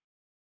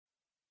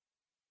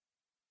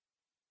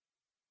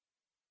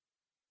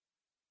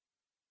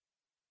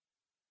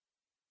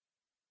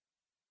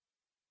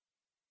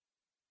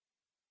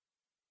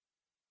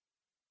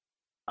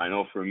 I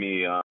know for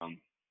me,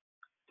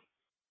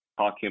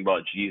 talking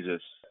about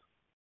Jesus,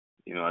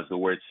 as the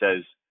word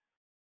says,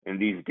 in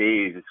these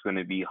days it's going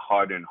to be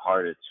harder and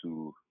harder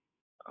to,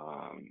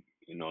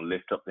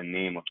 lift up the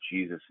name of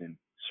Jesus in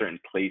certain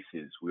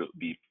places. We'll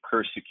be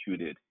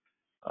persecuted,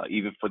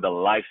 even for the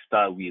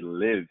lifestyle we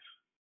live.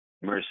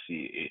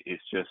 Mercy,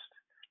 it's just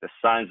the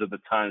signs of the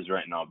times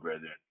right now,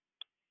 brethren.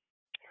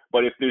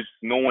 But if there's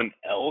no one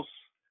else,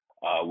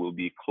 we'll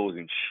be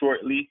closing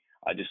shortly.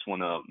 I just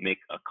want to make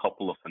a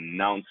couple of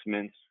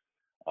announcements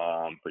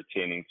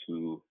pertaining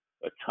to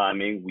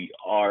timing. We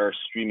are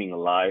streaming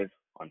live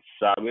on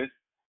Sabbath,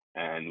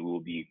 and we'll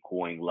be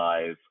going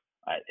live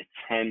at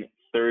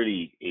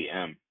 10:30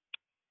 a.m.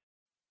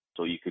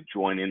 So you could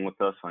join in with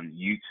us on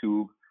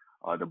YouTube,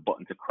 the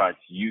Button to Christ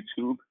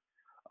YouTube.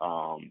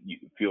 You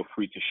feel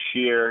free to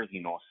share,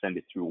 send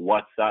it through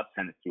WhatsApp,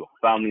 send it through a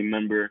family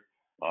member.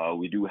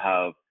 We do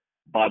have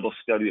Bible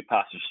study with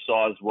Pastor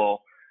Saw as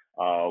well,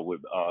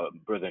 with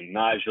Brother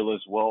Nigel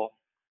as well.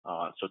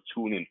 So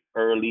tune in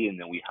early, and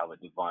then we have a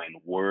divine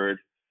word.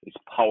 It's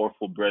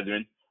powerful,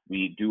 brethren.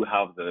 We do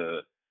have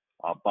the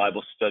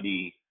Bible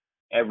study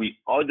every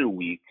other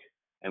week,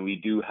 and we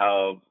do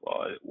have,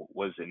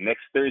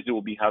 next Thursday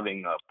we'll be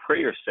having a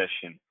prayer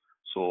session.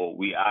 So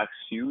we ask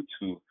you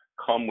to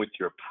come with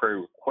your prayer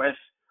requests,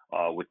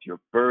 with your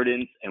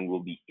burdens, and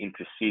we'll be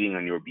interceding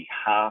on your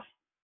behalf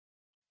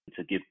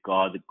to give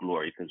God the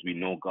glory, because we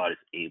know God is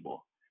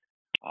able.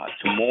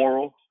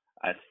 Tomorrow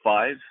at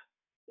 5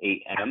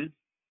 a.m.,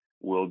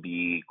 we'll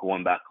be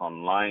going back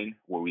online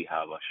where we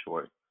have a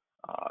short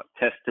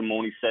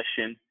testimony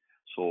session.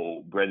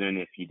 So, brethren,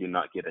 if you did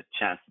not get a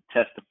chance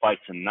to testify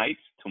tonight,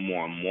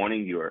 tomorrow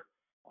morning, you're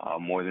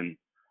more than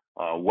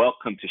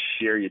welcome to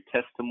share your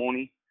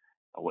testimony,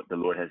 what the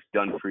Lord has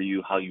done for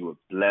you, how you were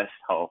blessed,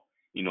 how,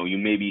 you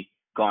maybe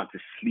gone to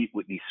sleep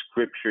with these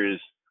scriptures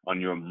on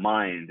your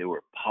mind. They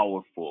were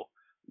powerful.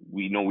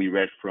 We know we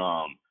read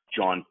from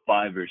John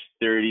 5, verse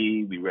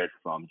 30. We read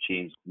from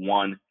James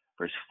 1,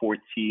 verse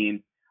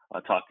 14.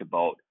 Talked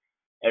about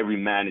every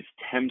man is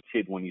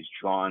tempted when he's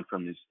drawn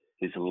from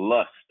his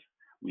lust.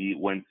 We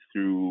went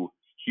through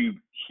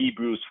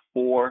Hebrews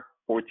 4,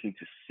 14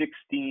 to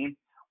 16,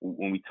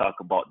 when we talk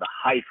about the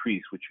high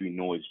priest, which we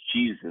know is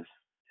Jesus.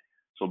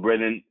 So,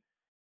 brethren,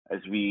 as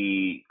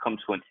we come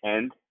to an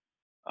end,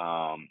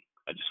 I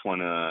just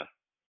want to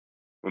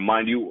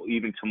remind you,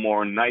 even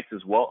tomorrow night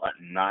as well at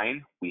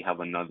 9, we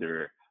have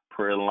another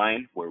prayer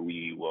line where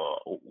we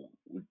will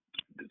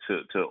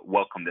to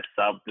welcome the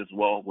Sabbath as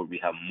well, where we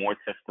have more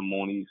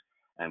testimonies,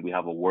 and we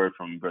have a word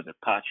from Brother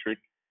Patrick,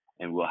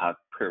 and we'll have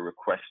prayer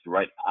requests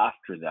right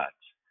after that.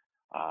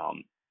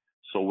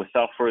 So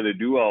without further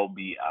ado, I'll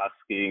be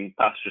asking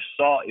Pastor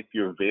Saw, if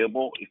you're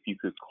available, if you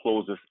could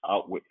close us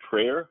out with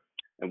prayer.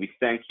 And we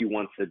thank you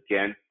once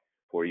again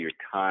for your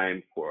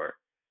time, for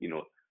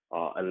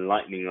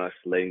enlightening us,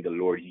 letting the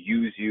Lord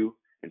use you,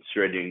 and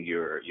surrendering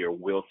your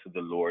will to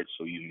the Lord,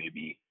 so you may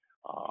be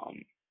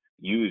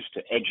used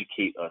to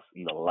educate us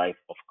in the life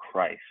of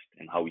Christ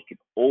and how we can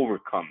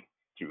overcome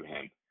through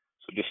Him.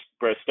 So just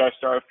press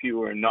star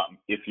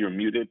if you're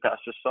muted,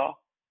 Pastor Saw,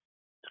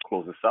 to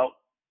close us out.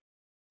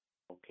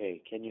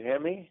 Okay, can you hear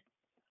me?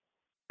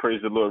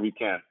 Praise the Lord, we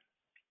can.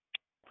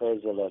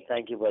 Praise the Lord.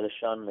 Thank you, Brother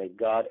Sean. May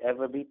God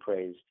ever be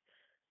praised.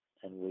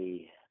 And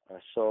we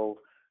are so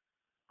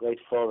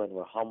grateful, and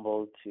we're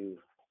humbled to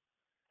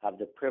have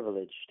the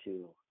privilege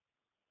to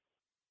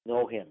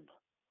know Him,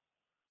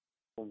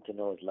 whom to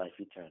know is life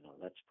eternal.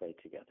 Let's pray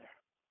together.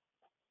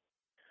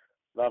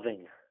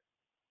 Loving,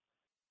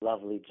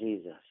 lovely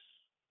Jesus,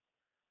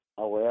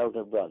 our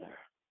elder brother,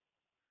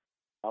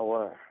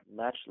 our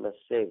matchless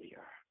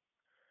Savior,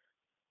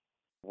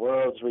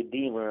 world's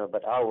Redeemer,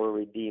 but our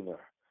Redeemer,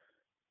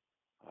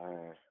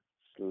 our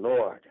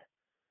Lord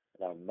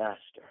and our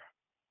Master,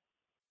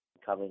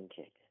 coming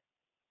King.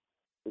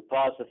 We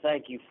pause to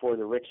thank you for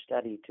the rich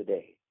study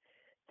today.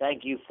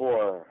 Thank you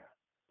for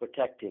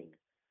protecting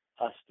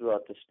us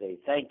throughout this day.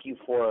 Thank you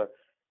for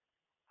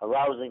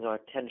arousing our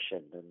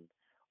attention and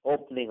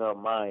opening our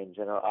minds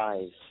and our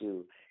eyes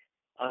to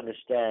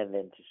understand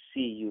and to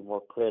see you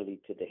more clearly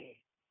today.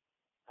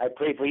 I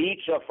pray for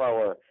each of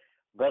our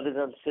brothers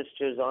and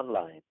sisters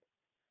online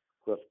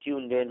who have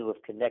tuned in, who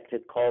have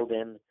connected, called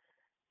in.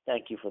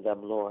 Thank you for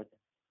them, Lord.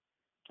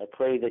 I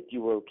pray that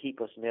you will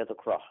keep us near the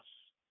cross,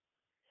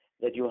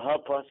 that you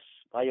help us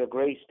by your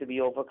grace to be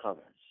overcomers.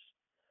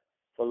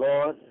 For,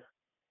 Lord,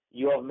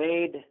 you have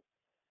made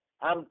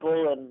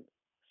ample and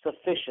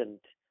sufficient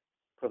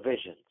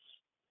provisions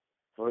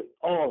for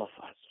all of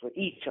us, for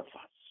each of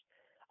us.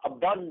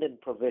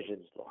 Abundant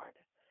provisions, Lord,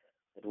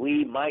 that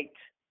we might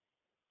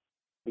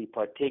be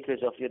partakers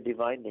of your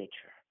divine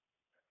nature.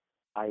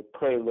 I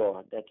pray,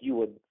 Lord, that you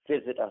would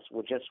visit us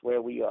with just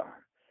where we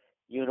are.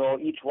 You know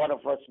each one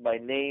of us by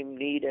name,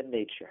 need, and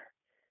nature.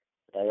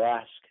 And I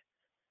ask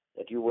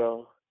that you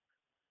will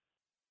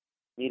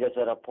meet us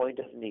at a point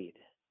of need,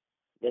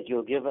 that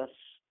you'll give us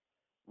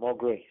more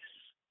grace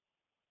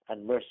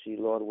and mercy,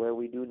 Lord, where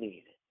we do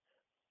need,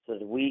 so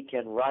that we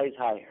can rise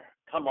higher,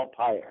 come up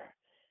higher,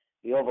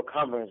 be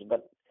overcomers,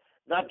 but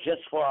not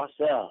just for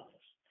ourselves,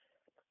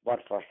 but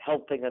for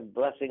helping and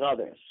blessing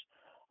others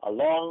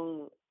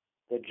along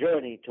the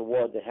journey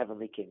toward the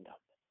heavenly kingdom.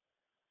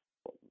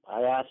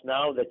 I ask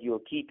now that you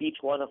will keep each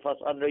one of us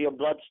under your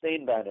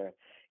blood-stained banner.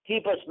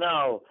 Keep us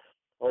now,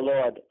 O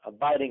Lord,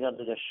 abiding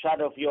under the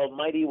shadow of your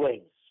mighty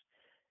wings.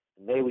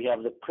 And may we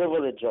have the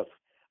privilege of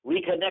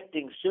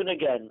reconnecting soon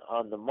again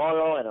on the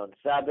morrow and on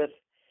Sabbath.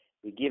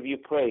 We give you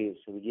praise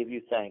and we give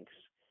you thanks.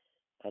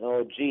 And,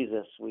 oh,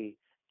 Jesus, we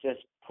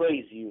just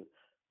praise you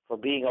for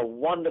being a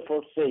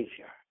wonderful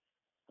Savior,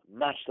 a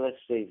matchless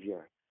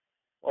Savior.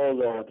 Oh,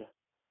 Lord,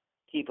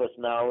 keep us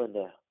now in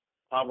the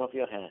palm of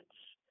your hands.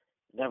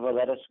 Never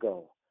let us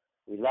go.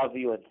 We love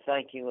you and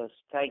thank you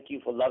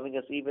for loving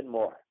us even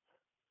more,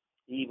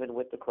 even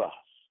with the cross.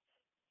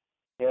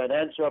 Hear and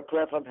answer a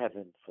prayer from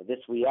heaven. For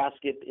this we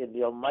ask it in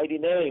the almighty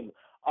name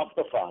of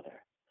the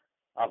Father,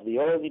 of the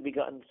only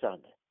begotten Son,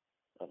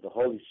 of the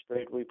Holy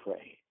Spirit we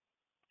pray.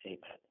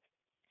 Amen.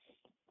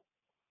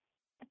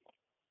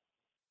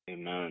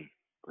 Amen.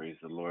 Praise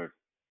the Lord.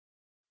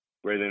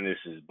 Brethren,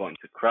 this is Button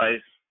to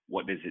Christ.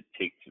 What does it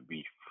take to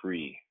be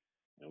free?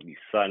 I'll be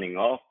signing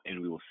off, and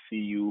we will see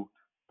you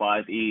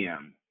 5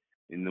 a.m.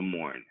 in the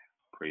morning.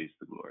 Praise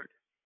the Lord.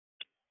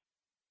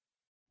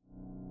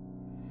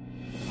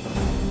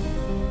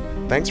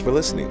 Thanks for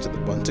listening to the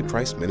Button to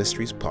Christ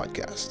Ministries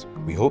podcast.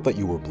 We hope that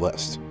you were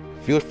blessed.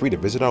 Feel free to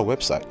visit our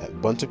website at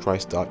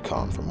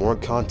buntochrist.com for more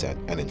content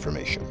and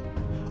information.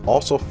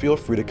 Also, feel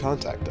free to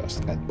contact us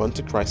at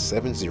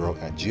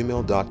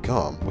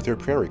buntochrist70@gmail.com with your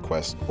prayer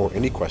requests or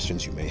any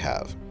questions you may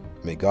have.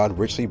 May God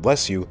richly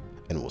bless you,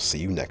 and we'll see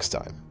you next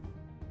time.